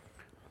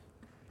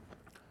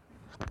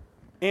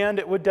 And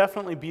it would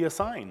definitely be a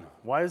sign.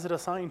 Why is it a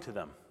sign to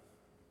them?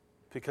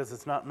 Because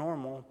it's not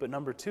normal. But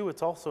number two,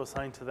 it's also a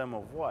sign to them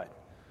of what?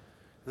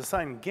 The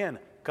sign, again,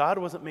 God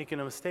wasn't making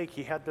a mistake.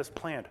 He had this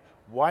planned.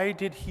 Why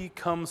did he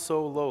come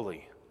so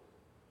lowly?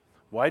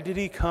 Why did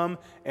he come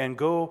and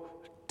go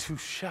to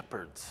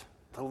shepherds,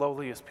 the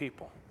lowliest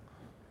people?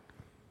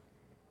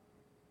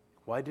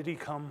 Why did he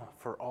come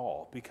for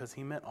all? Because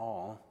he meant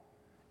all,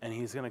 and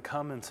he's going to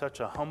come in such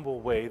a humble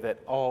way that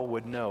all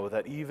would know,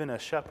 that even a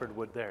shepherd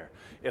would there.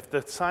 If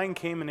the sign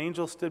came, an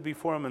angel stood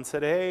before him and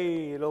said,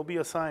 "Hey, it'll be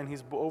a sign,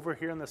 he's over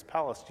here in this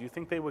palace," do you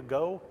think they would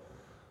go?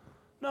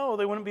 No,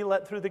 they wouldn't be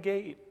let through the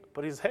gate.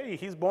 But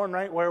he's born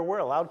right where we're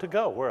allowed to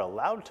go. We're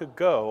allowed to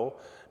go.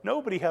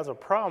 Nobody has a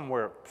problem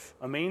where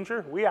a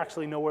manger, we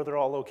actually know where they're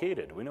all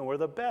located. We know where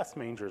the best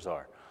mangers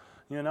are.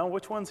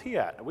 Which one's he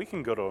at? We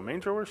can go to a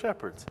manger, we're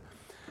shepherds.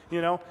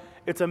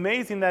 It's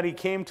amazing that he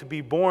came to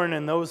be born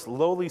in those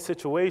lowly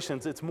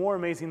situations. It's more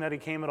amazing that he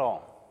came at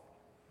all.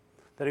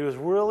 That he was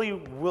really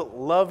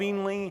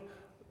lovingly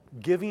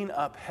giving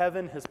up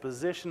heaven, his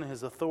position,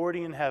 his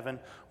authority in heaven,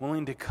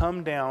 willing to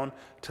come down,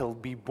 to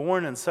be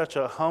born in such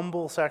a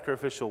humble,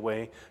 sacrificial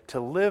way, to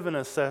live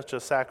in such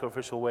a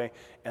sacrificial way,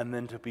 and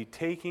then to be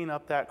taking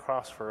up that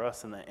cross for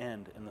us in the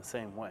end in the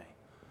same way.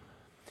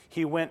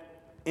 He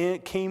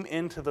came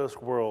into this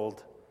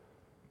world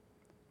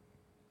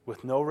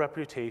with no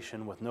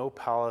reputation, with no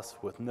palace,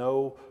 with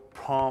no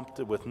prompt,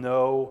 with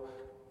no,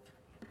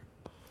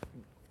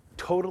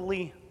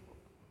 totally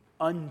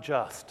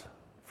unjust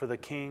for the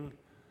King,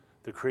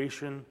 the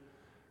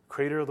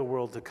creator of the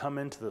world, to come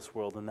into this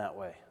world in that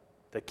way.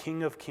 The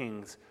King of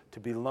Kings to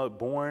be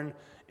born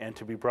and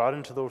to be brought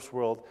into this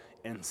world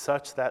in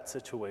such that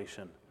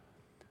situation.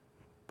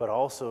 But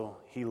also,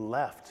 he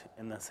left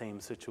in the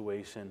same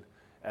situation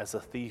as a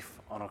thief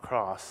on a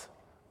cross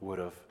would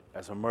have,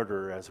 as a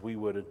murderer, as we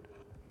would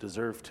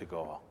deserve to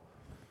go.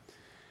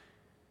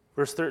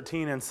 Verse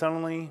 13, "And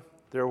suddenly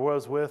there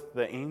was with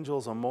the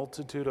angels a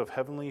multitude of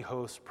heavenly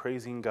hosts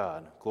praising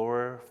God.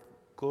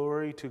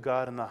 Glory to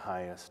God in the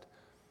highest,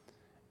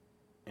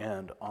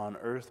 and on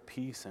earth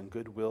peace and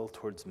goodwill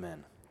towards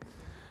men."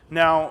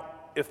 Now,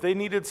 if they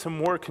needed some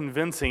more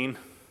convincing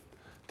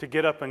to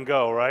get up and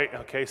go, right?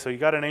 Okay, so you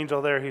got an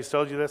angel there, he's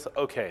told you this,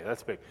 okay,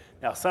 that's big.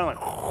 Now suddenly,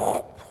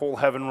 whole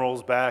heaven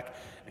rolls back,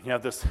 and you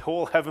have this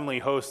whole heavenly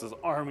host, this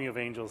army of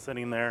angels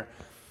sitting there,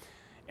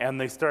 and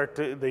they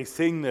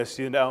sing this,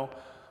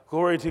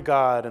 glory to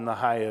God in the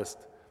highest,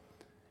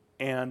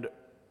 and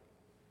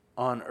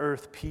on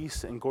earth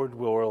peace and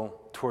goodwill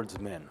towards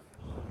men.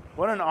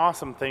 What an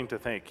awesome thing to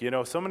think. You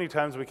know, so many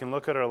times we can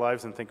look at our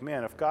lives and think,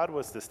 man, if God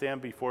was to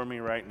stand before me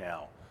right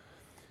now,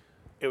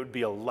 it would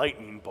be a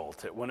lightning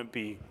bolt. It wouldn't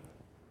be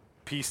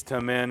peace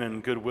to men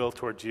and goodwill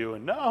towards you.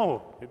 And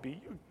no, it'd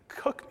be, you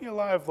cook me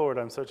alive, Lord,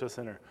 I'm such a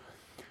sinner.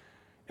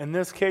 In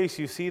this case,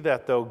 you see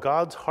that though,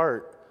 God's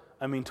heart,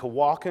 to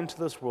walk into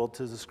this world,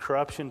 to this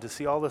corruption, to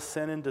see all the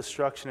sin and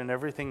destruction and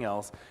everything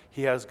else,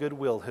 he has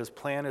goodwill. His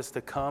plan is to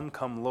come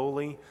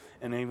lowly,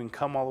 and even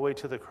come all the way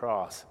to the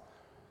cross.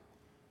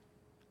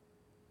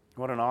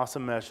 What an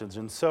awesome message.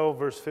 And so,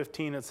 verse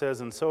 15, it says,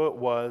 "And so it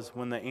was,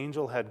 when the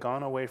angel had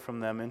gone away from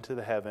them into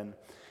the heaven,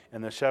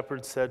 and the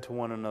shepherds said to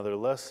one another,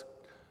 let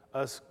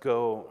us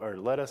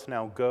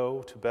now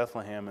go to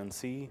Bethlehem and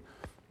see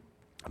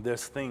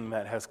this thing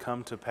that has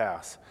come to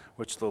pass,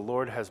 which the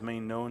Lord has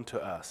made known to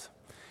us.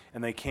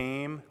 And they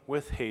came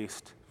with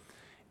haste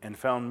and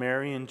found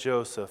Mary and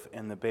Joseph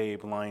and the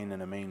babe lying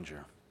in a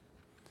manger."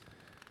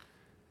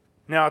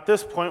 Now, at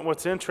this point,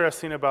 what's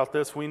interesting about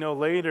this, we know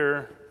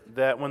later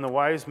that when the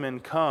wise men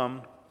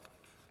come,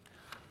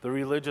 the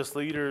religious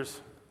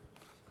leaders,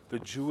 the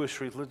Jewish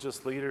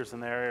religious leaders in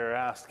the area are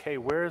asked, hey,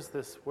 where's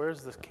this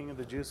king of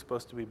the Jews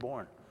supposed to be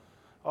born?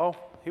 Oh,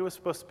 he was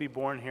supposed to be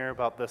born here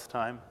about this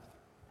time.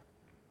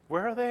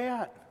 Where are they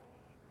at?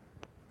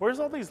 Where's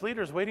all these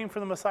leaders waiting for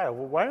the Messiah?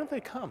 Well, why don't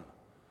they come?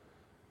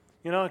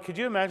 You know, could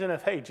you imagine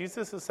if, hey,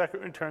 Jesus'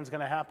 second return is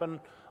going to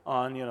happen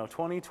on,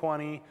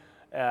 2020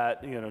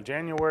 at,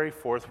 January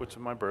 4th, which is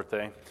my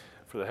birthday,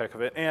 for the heck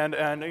of it, and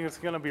it's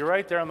going to be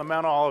right there on the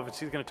Mount of Olives.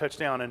 He's going to touch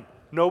down, and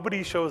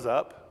nobody shows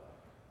up.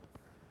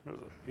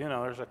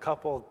 There's a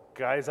couple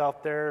guys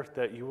out there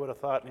that you would have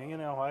thought,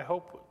 I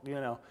hope,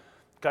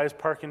 guy's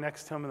parking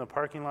next to him in the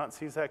parking lot,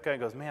 sees that guy,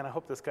 and goes, man, I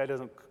hope this guy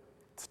doesn't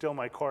steal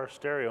my car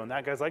stereo. And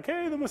that guy's like,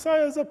 hey, the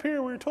Messiah's up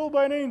here. We were told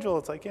by an angel.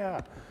 It's like,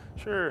 yeah,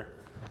 sure.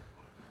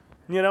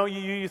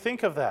 You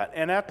think of that.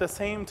 And at the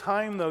same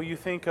time, though, you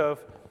think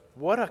of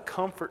what a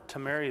comfort to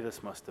Mary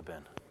this must have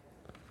been.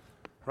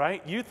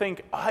 Right? You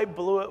think, I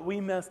blew it. We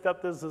messed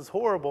up. This is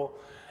horrible.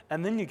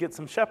 And then you get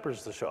some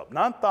shepherds to show up.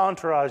 Not the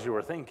entourage you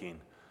were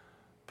thinking.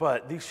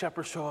 But these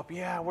shepherds show up.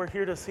 Yeah, we're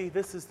here to see.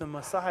 This is the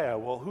Messiah.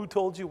 Well, who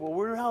told you? Well,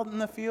 we're out in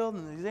the field,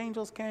 and these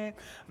angels came,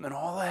 and then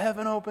all of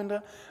heaven opened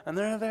up, and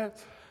they're there.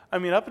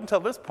 Up until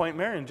this point,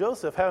 Mary and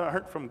Joseph haven't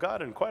heard from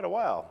God in quite a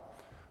while.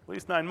 At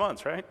least 9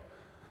 months, right?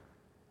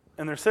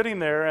 And they're sitting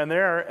there,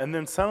 and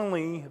then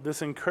suddenly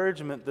this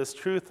encouragement, this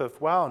truth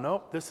of, wow,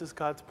 nope, this is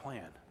God's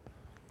plan.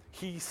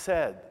 He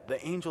said,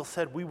 the angel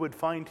said we would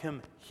find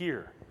him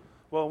here.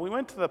 Well, we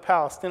went to the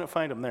palace, didn't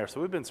find him there,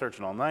 so we've been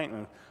searching all night,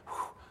 and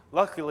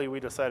luckily we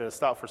decided to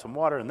stop for some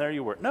water, and there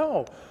you were.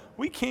 No,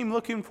 we came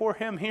looking for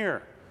him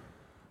here.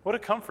 What a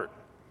comfort.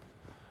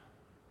 A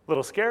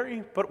little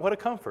scary, but what a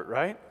comfort,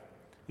 right?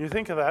 You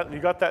think of that, and you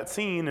got that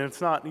scene, and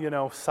it's not,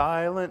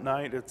 silent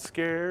night, it's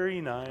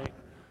scary night.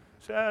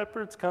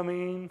 Shepherds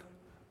coming,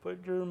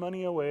 put your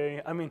money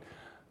away.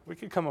 We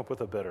could come up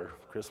with a better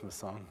Christmas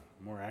song,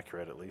 more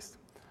accurate at least.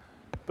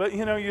 But,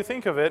 you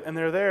think of it, and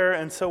they're there,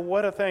 and so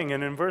what a thing.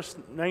 And in verse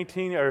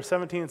 19 or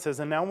 17 it says,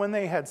 "And now when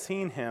they had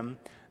seen him,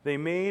 they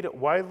made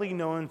widely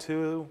known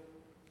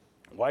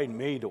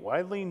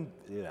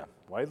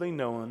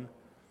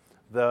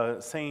the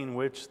saying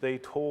which they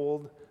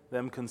told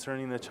them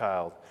concerning the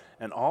child.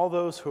 And all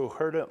those who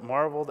heard it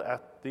marveled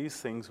at these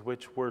things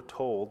which were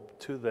told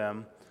to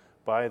them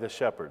by the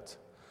shepherds.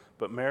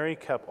 But Mary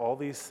kept all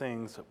these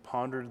things,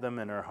 pondered them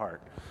in her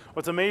heart."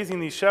 What's amazing,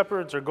 these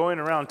shepherds are going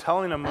around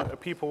telling them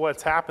people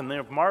what's happened.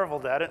 They've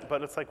marveled at it,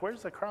 but it's like,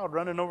 where's the crowd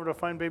running over to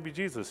find baby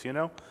Jesus,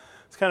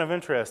 It's kind of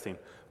interesting.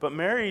 But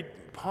Mary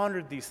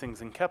pondered these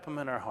things and kept them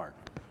in her heart.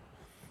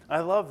 I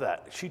love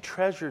that. She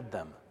treasured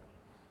them.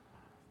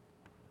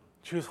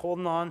 She was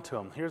holding on to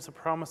them. Here's the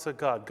promise of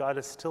God. God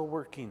is still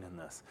working in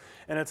this.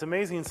 And it's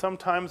amazing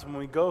sometimes when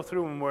we go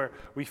through and where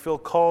we feel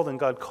called and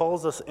God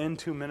calls us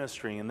into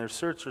ministry, and there's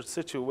certain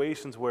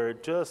situations where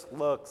it just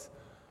looks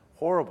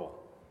horrible.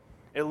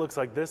 It looks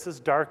like this is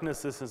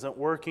darkness, this isn't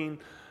working.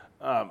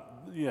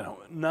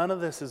 None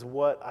of this is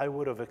what I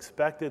would have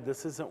expected.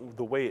 This isn't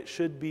the way it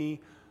should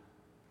be.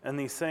 And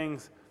these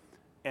things,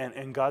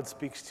 and God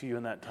speaks to you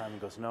in that time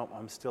and goes, no,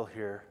 I'm still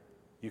here.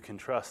 You can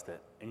trust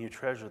it, and you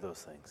treasure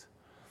those things.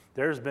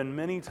 There's been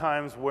many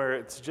times where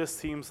it just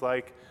seems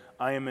like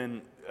I am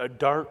in a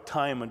dark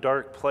time, a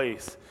dark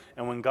place.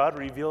 And when God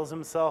reveals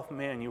himself,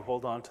 man, you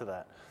hold on to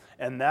that.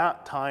 And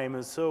that time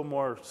is so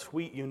more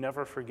sweet, you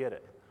never forget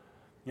it.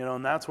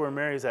 And that's where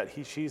Mary's at.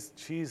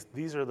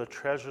 These are the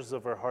treasures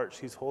of her heart.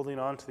 She's holding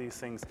on to these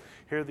things.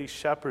 Here are these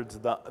shepherds,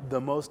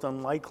 the most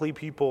unlikely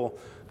people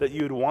that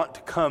you'd want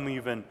to come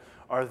even,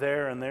 are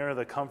there, and they're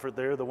the comfort.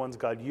 They're the ones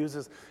God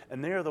uses.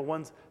 And they're the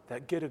ones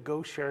that get to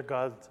go share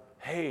God's,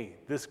 hey,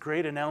 this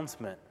great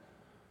announcement.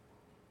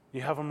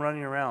 You have them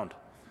running around.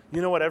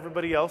 You know what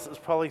everybody else is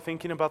probably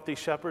thinking about these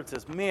shepherds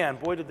is, man,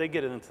 boy, did they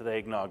get into the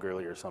eggnog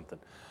early or something.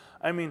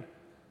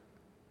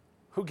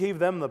 Who gave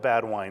them the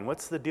bad wine?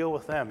 What's the deal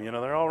with them?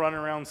 They're all running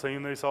around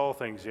saying they saw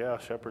things. Yeah,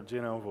 shepherds, but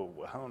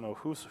I don't know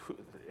who.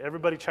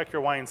 everybody check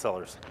your wine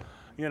cellars.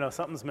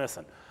 Something's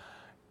missing.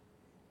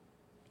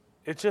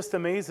 It just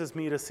amazes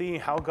me to see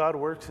how God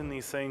works in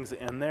these things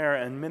and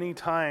many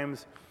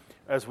times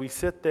as we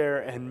sit there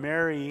and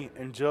Mary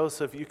and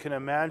Joseph, you can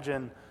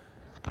imagine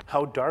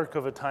how dark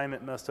of a time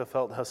it must have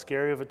felt, how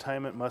scary of a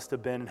time it must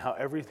have been, how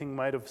everything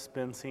might have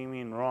been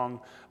seeming wrong,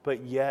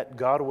 but yet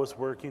God was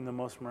working the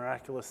most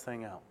miraculous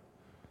thing out.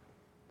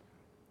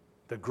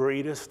 The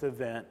greatest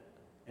event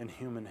in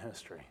human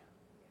history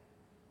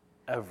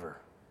ever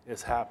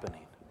is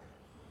happening.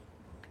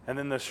 And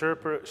then the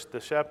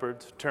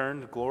shepherds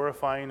turned,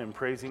 glorifying and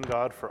praising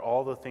God for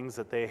all the things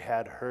that they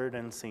had heard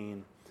and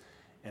seen,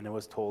 and it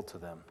was told to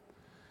them.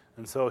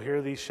 And so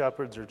here these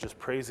shepherds are just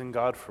praising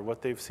God for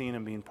what they've seen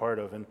and being part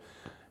of. And,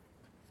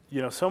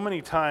 so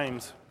many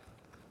times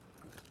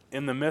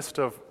in the midst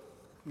of,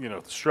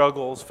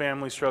 struggles,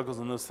 family struggles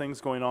and those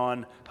things going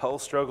on,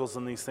 health struggles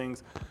and these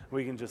things,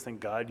 we can just think,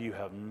 God, you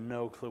have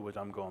no clue what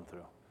I'm going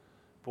through.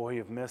 Boy,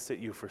 you've missed it,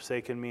 you've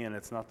forsaken me, and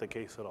it's not the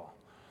case at all.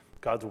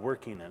 God's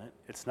working in it.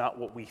 It's not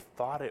what we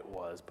thought it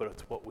was, but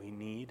it's what we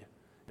need.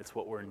 It's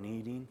what we're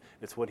needing.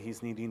 It's what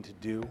he's needing to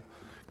do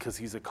because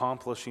he's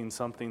accomplishing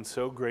something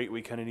so great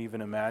we couldn't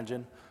even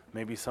imagine.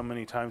 Maybe so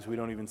many times we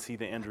don't even see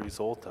the end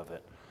result of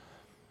it.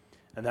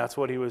 And that's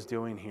what he was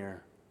doing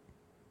here.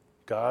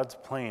 God's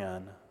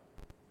plan,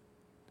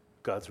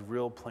 God's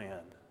real plan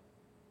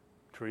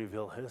to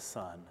reveal his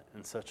son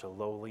in such a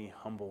lowly,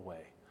 humble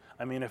way.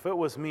 If it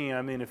was me,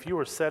 if you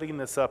were setting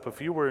this up,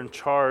 if you were in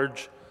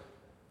charge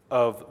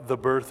of the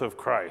birth of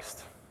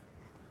Christ,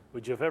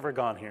 would you have ever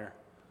gone here?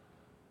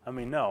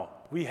 No.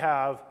 We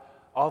have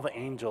all the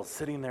angels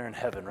sitting there in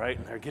heaven, right?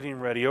 And they're getting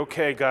ready.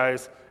 Okay,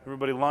 guys,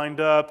 everybody lined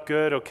up.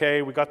 Good.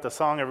 Okay, we got the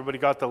song. Everybody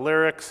got the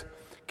lyrics.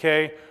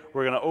 Okay,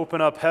 we're going to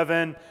open up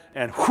heaven,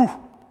 and whew,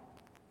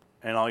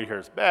 and all you hear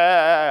is,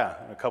 bah,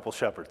 and a couple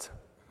shepherds.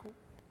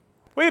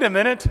 Wait a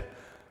minute.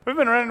 We've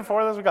been running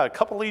for this. We got a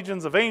couple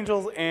legions of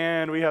angels,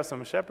 and we have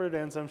some shepherd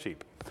and some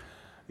sheep.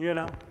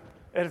 And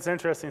it's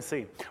interesting to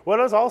see. What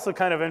is also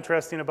kind of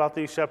interesting about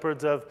these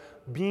shepherds of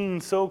being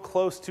so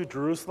close to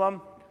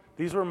Jerusalem,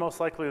 these were most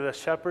likely the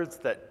shepherds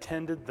that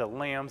tended the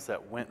lambs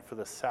that went for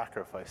the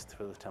sacrifice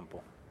for the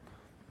temple.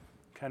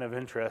 Kind of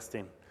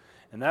interesting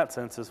in that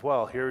sense as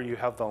well. Here you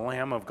have the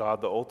Lamb of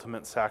God, the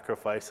ultimate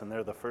sacrifice, and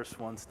they're the first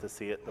ones to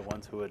see it, the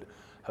ones who would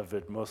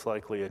have most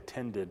likely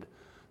attended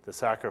the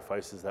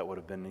sacrifices that would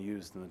have been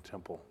used in the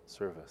temple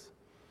service.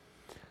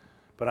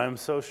 But I'm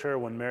so sure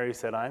when Mary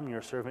said, I'm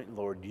your servant,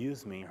 Lord,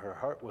 use me, her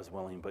heart was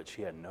willing, but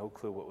she had no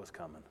clue what was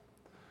coming.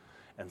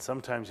 And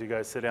sometimes you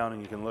guys sit down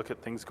and you can look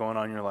at things going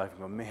on in your life and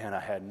go, man, I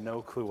had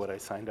no clue what I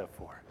signed up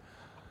for.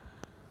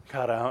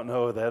 God, I don't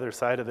know, the other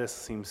side of this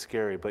seems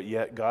scary, but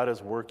yet God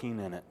is working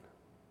in it.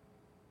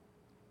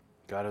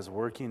 God is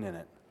working in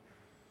it.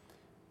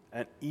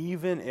 And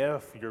even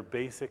if your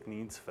basic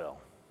needs fail,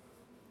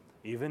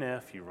 even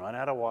if you run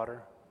out of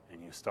water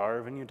and you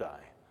starve and you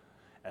die,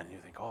 and you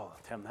think, oh,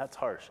 Tim, that's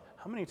harsh.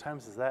 How many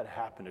times has that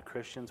happened to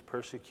Christians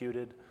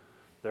persecuted?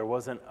 There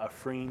wasn't a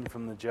freeing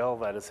from the jail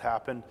that has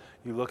happened.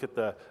 You look at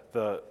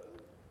the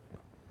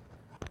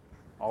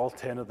all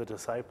 10 of the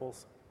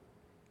disciples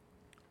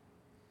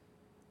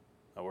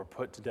that were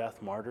put to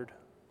death, martyred.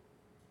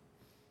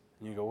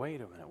 And you go,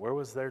 wait a minute, where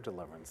was their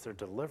deliverance? Their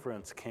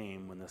deliverance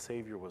came when the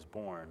Savior was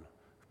born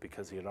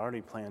because he had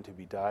already planned to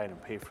be died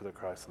and pay for the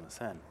cross and the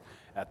sin.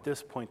 At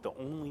this point, the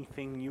only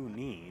thing you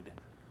need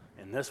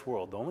in this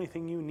world, the only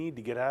thing you need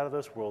to get out of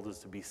this world is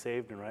to be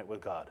saved and right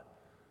with God.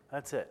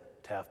 That's it.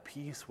 To have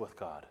peace with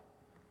God.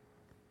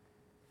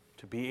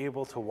 To be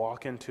able to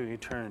walk into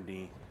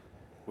eternity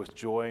with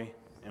joy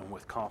and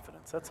with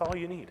confidence. That's all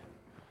you need.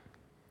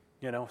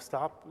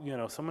 Stop,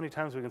 so many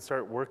times we can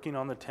start working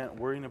on the tent,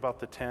 worrying about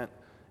the tent,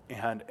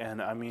 and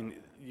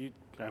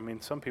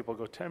some people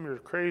go, Tim, you're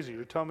crazy.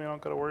 You're telling me I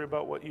don't got to worry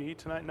about what you eat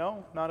tonight?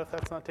 No, not if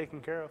that's not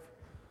taken care of.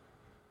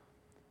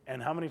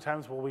 And how many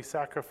times will we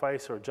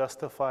sacrifice or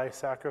justify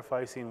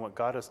sacrificing what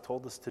God has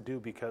told us to do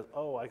because,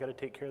 I got to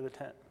take care of the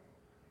tent?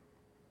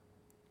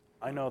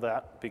 I know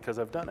that because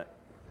I've done it.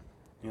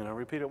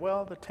 Repeat it.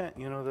 Well, the tent,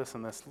 this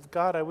and this.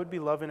 God, I would be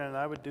loving it and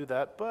I would do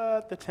that,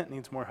 but the tent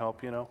needs more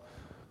help, in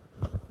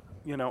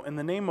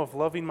the name of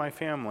loving my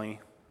family,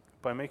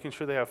 by making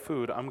sure they have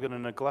food, I'm going to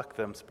neglect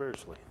them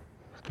spiritually.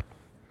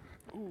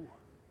 Ooh.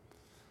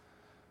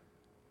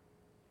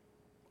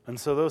 And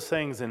so those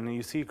things, and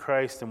you see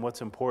Christ and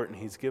what's important,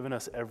 he's given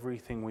us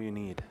everything we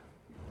need.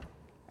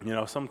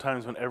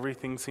 Sometimes when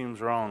everything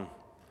seems wrong,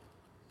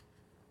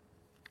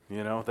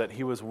 that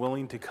he was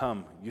willing to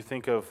come. You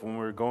think of when we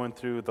were going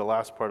through the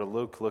last part of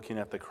Luke, looking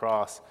at the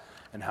cross,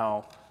 and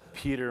how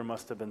Peter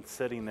must have been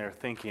sitting there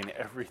thinking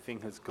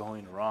everything is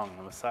going wrong.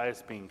 The Messiah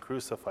is being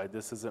crucified.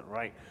 This isn't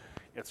right.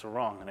 It's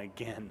wrong. And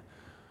again,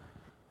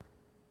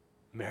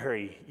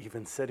 Mary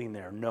even sitting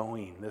there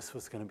knowing this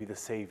was going to be the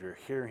Savior,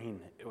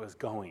 hearing it was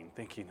going,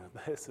 thinking,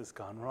 this has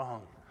gone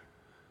wrong.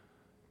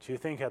 Do you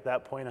think at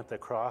that point at the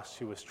cross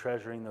she was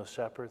treasuring those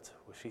shepherds?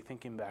 Was she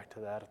thinking back to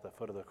that at the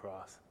foot of the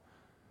cross?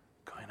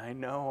 Going, I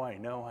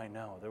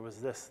know. There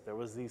was this. There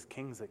was these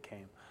kings that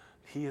came.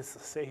 He is the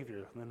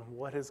Savior. Then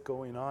what is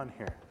going on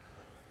here?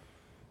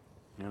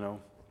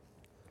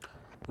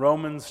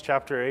 Romans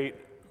chapter 8,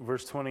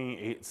 verse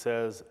 28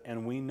 says,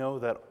 "And we know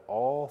that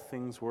all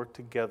things work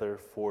together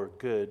for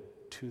good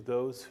to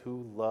those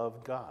who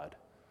love God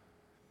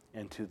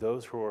and to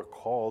those who are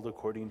called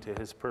according to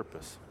his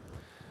purpose."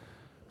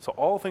 So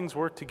all things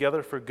work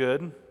together for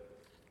good.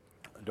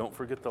 Don't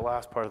forget the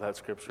last part of that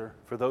scripture.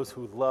 For those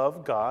who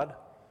love God.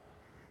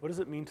 What does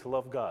it mean to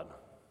love God?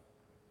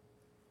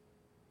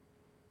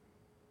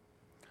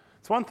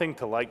 It's one thing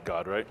to like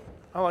God, right?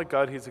 I like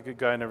God, he's a good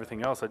guy and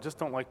everything else. I just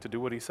don't like to do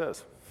what he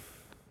says.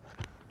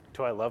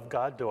 Do I love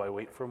God? Do I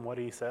wait for what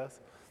he says?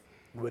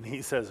 When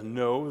he says,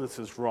 no, this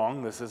is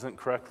wrong, this isn't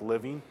correct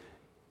living,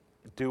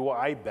 do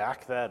I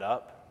back that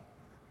up?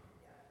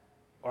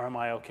 Or am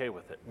I okay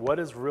with it? What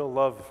does real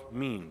love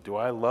mean? Do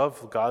I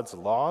love God's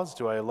laws?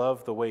 Do I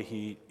love the way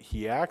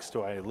he acts?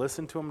 Do I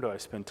listen to him? Do I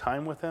spend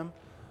time with him?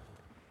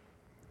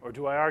 Or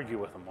do I argue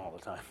with him all the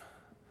time?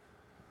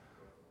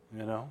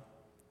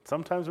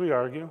 Sometimes we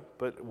argue,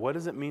 but what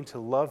does it mean to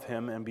love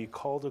him and be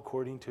called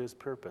according to his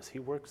purpose? He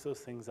works those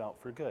things out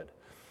for good.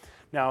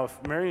 Now,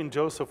 if Mary and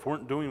Joseph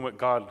weren't doing what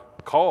God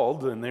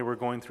called and they were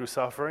going through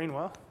suffering,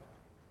 well,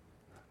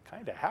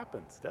 kind of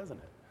happens, doesn't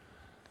it?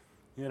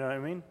 You know what I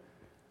mean?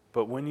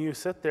 But when you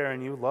sit there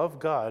and you love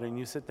God and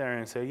you sit there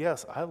and say,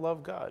 yes, I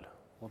love God,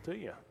 well, do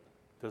you?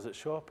 Does it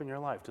show up in your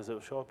life? Does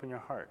it show up in your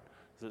heart?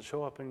 Does it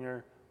show up in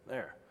your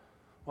there?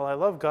 Well, I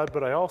love God,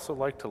 but I also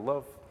like to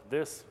love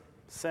this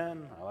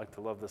sin. I like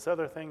to love this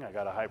other thing. I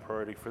got a high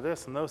priority for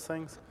this and those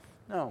things.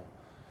 No.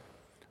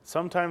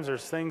 Sometimes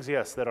there's things,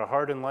 yes, that are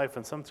hard in life,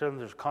 and sometimes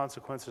there's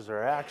consequences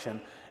or action.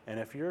 And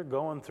if you're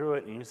going through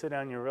it and you sit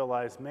down and you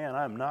realize, man,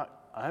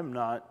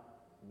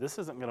 this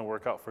isn't going to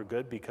work out for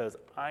good because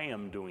I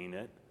am doing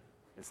it.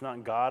 It's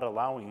not God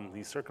allowing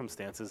these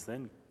circumstances,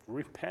 then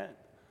repent.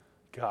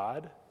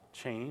 God,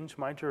 change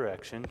my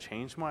direction,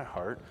 change my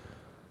heart.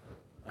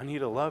 I need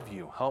to love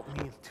you. Help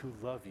me to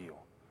love you.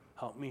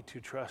 Help me to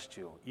trust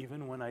you.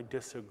 Even when I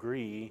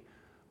disagree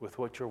with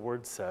what your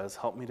word says,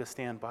 help me to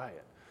stand by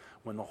it.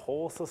 When the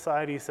whole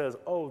society says,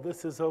 oh,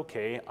 this is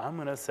okay, I'm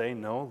going to say,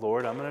 no,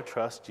 Lord, I'm going to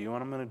trust you,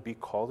 and I'm going to be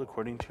called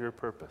according to your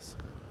purpose.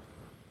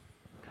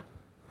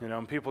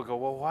 And people go,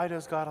 well, why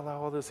does God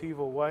allow all this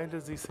evil? Why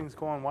does these things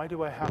go on? Why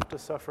do I have to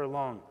suffer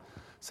long?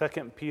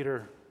 2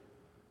 Peter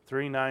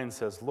 3:9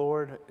 says,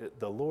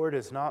 the Lord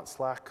is not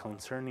slack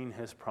concerning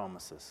his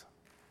promises.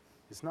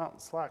 He's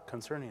not slack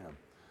concerning them.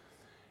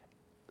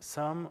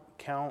 Some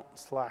count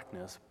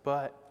slackness,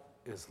 but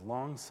is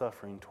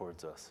long-suffering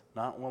towards us,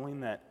 not willing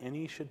that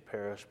any should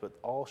perish, but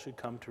all should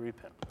come to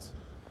repentance.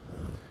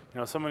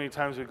 So many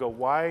times we go,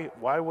 why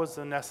was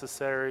it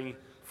necessary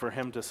for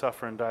him to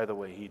suffer and die the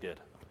way he did?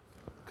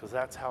 Because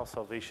that's how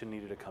salvation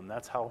needed to come.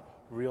 That's how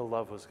real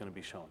love was going to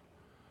be shown.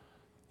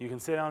 You can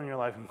sit down in your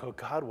life and go,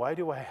 God, why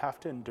do I have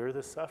to endure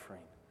this suffering?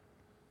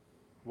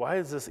 Why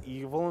is this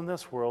evil in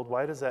this world?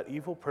 Why does that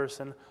evil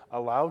person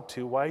allowed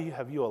to? Why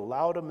have you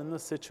allowed him in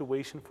this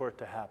situation for it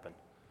to happen?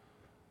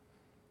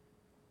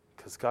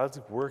 Because God's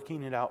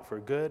working it out for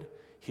good.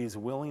 He's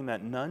willing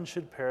that none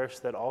should perish,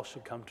 that all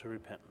should come to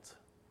repentance.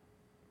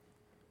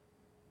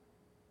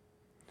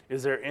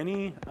 Is there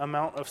any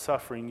amount of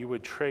suffering you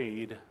would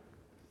trade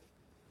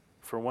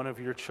for one of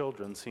your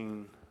children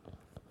seeing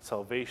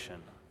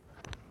salvation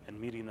and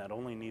meeting that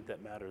only need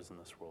that matters in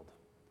this world?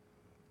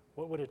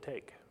 What would it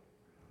take?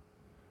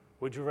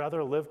 Would you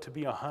rather live to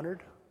be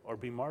 100 or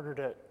be martyred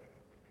at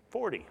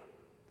 40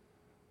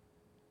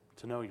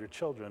 to know your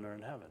children are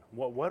in heaven?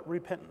 What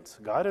repentance?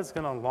 God is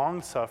going to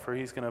long suffer.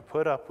 He's going to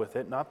put up with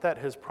it. Not that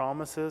his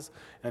promises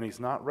and he's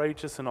not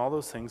righteous and all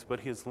those things, but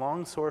he is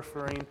long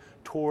suffering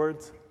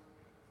towards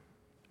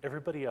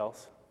everybody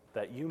else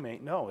that you may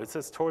know. It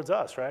says towards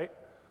us, right?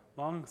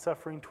 Long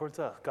suffering towards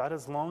us. God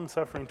is long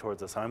suffering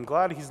towards us. I'm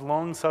glad he's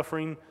long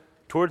suffering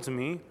towards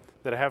me,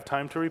 that I have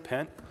time to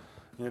repent,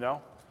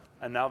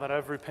 And now that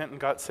I've repented and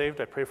got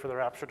saved, I pray for the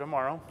rapture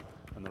tomorrow.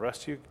 And the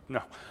rest of you,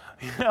 no.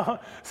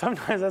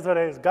 Sometimes that's what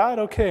it is. God,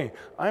 okay,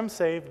 I'm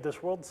saved.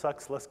 This world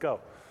sucks. Let's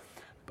go.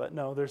 But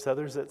no, there's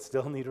others that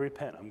still need to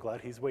repent. I'm glad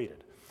he's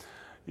waited.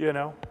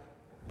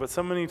 But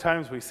so many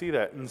times we see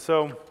that. And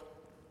so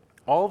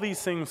all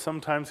these things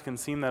sometimes can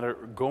seem that are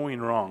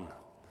going wrong.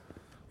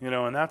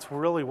 And that's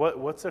really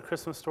what's the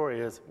Christmas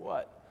story is.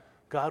 What?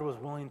 God was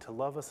willing to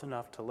love us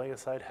enough to lay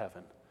aside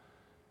heaven.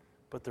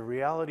 But the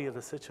reality of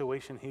the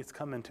situation he's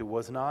come into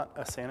was not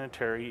a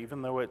sanitary,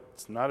 even though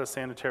it's not as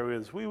sanitary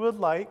as we would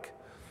like,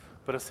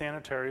 but a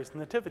sanitary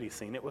nativity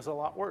scene. It was a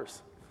lot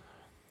worse.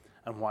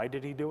 And why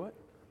did he do it?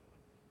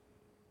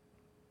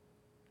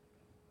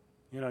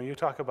 You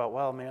talk about,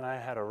 well, man, I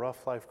had a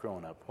rough life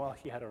growing up. Well,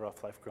 he had a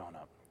rough life growing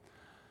up.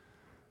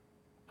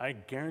 I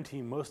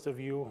guarantee most of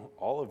you,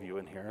 all of you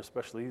in here,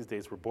 especially these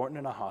days, were born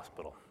in a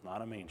hospital,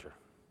 not a manger,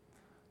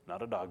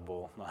 not a dog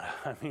bowl,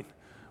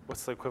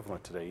 what's the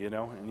equivalent today,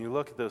 And you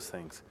look at those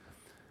things.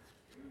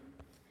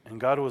 And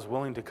God was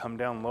willing to come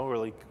down lower.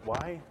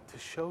 Why? To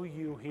show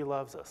you he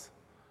loves us.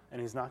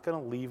 And he's not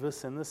going to leave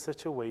us in this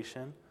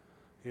situation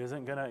He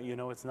isn't gonna,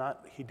 it's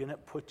not, he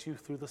didn't put you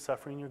through the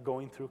suffering you're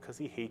going through because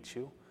he hates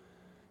you.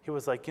 He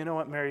was like, you know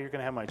what, Mary, you're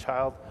gonna have my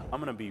child. I'm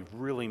gonna be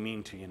really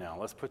mean to you now.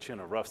 Let's put you in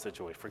a rough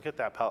situation. Forget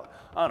that, pal.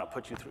 I'm gonna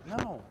put you through.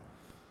 No.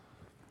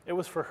 It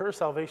was for her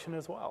salvation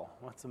as well.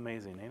 That's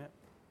amazing, ain't it?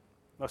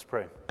 Let's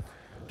pray.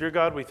 Dear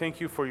God, we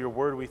thank you for your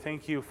word. We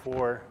thank you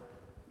for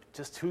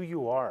just who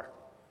you are.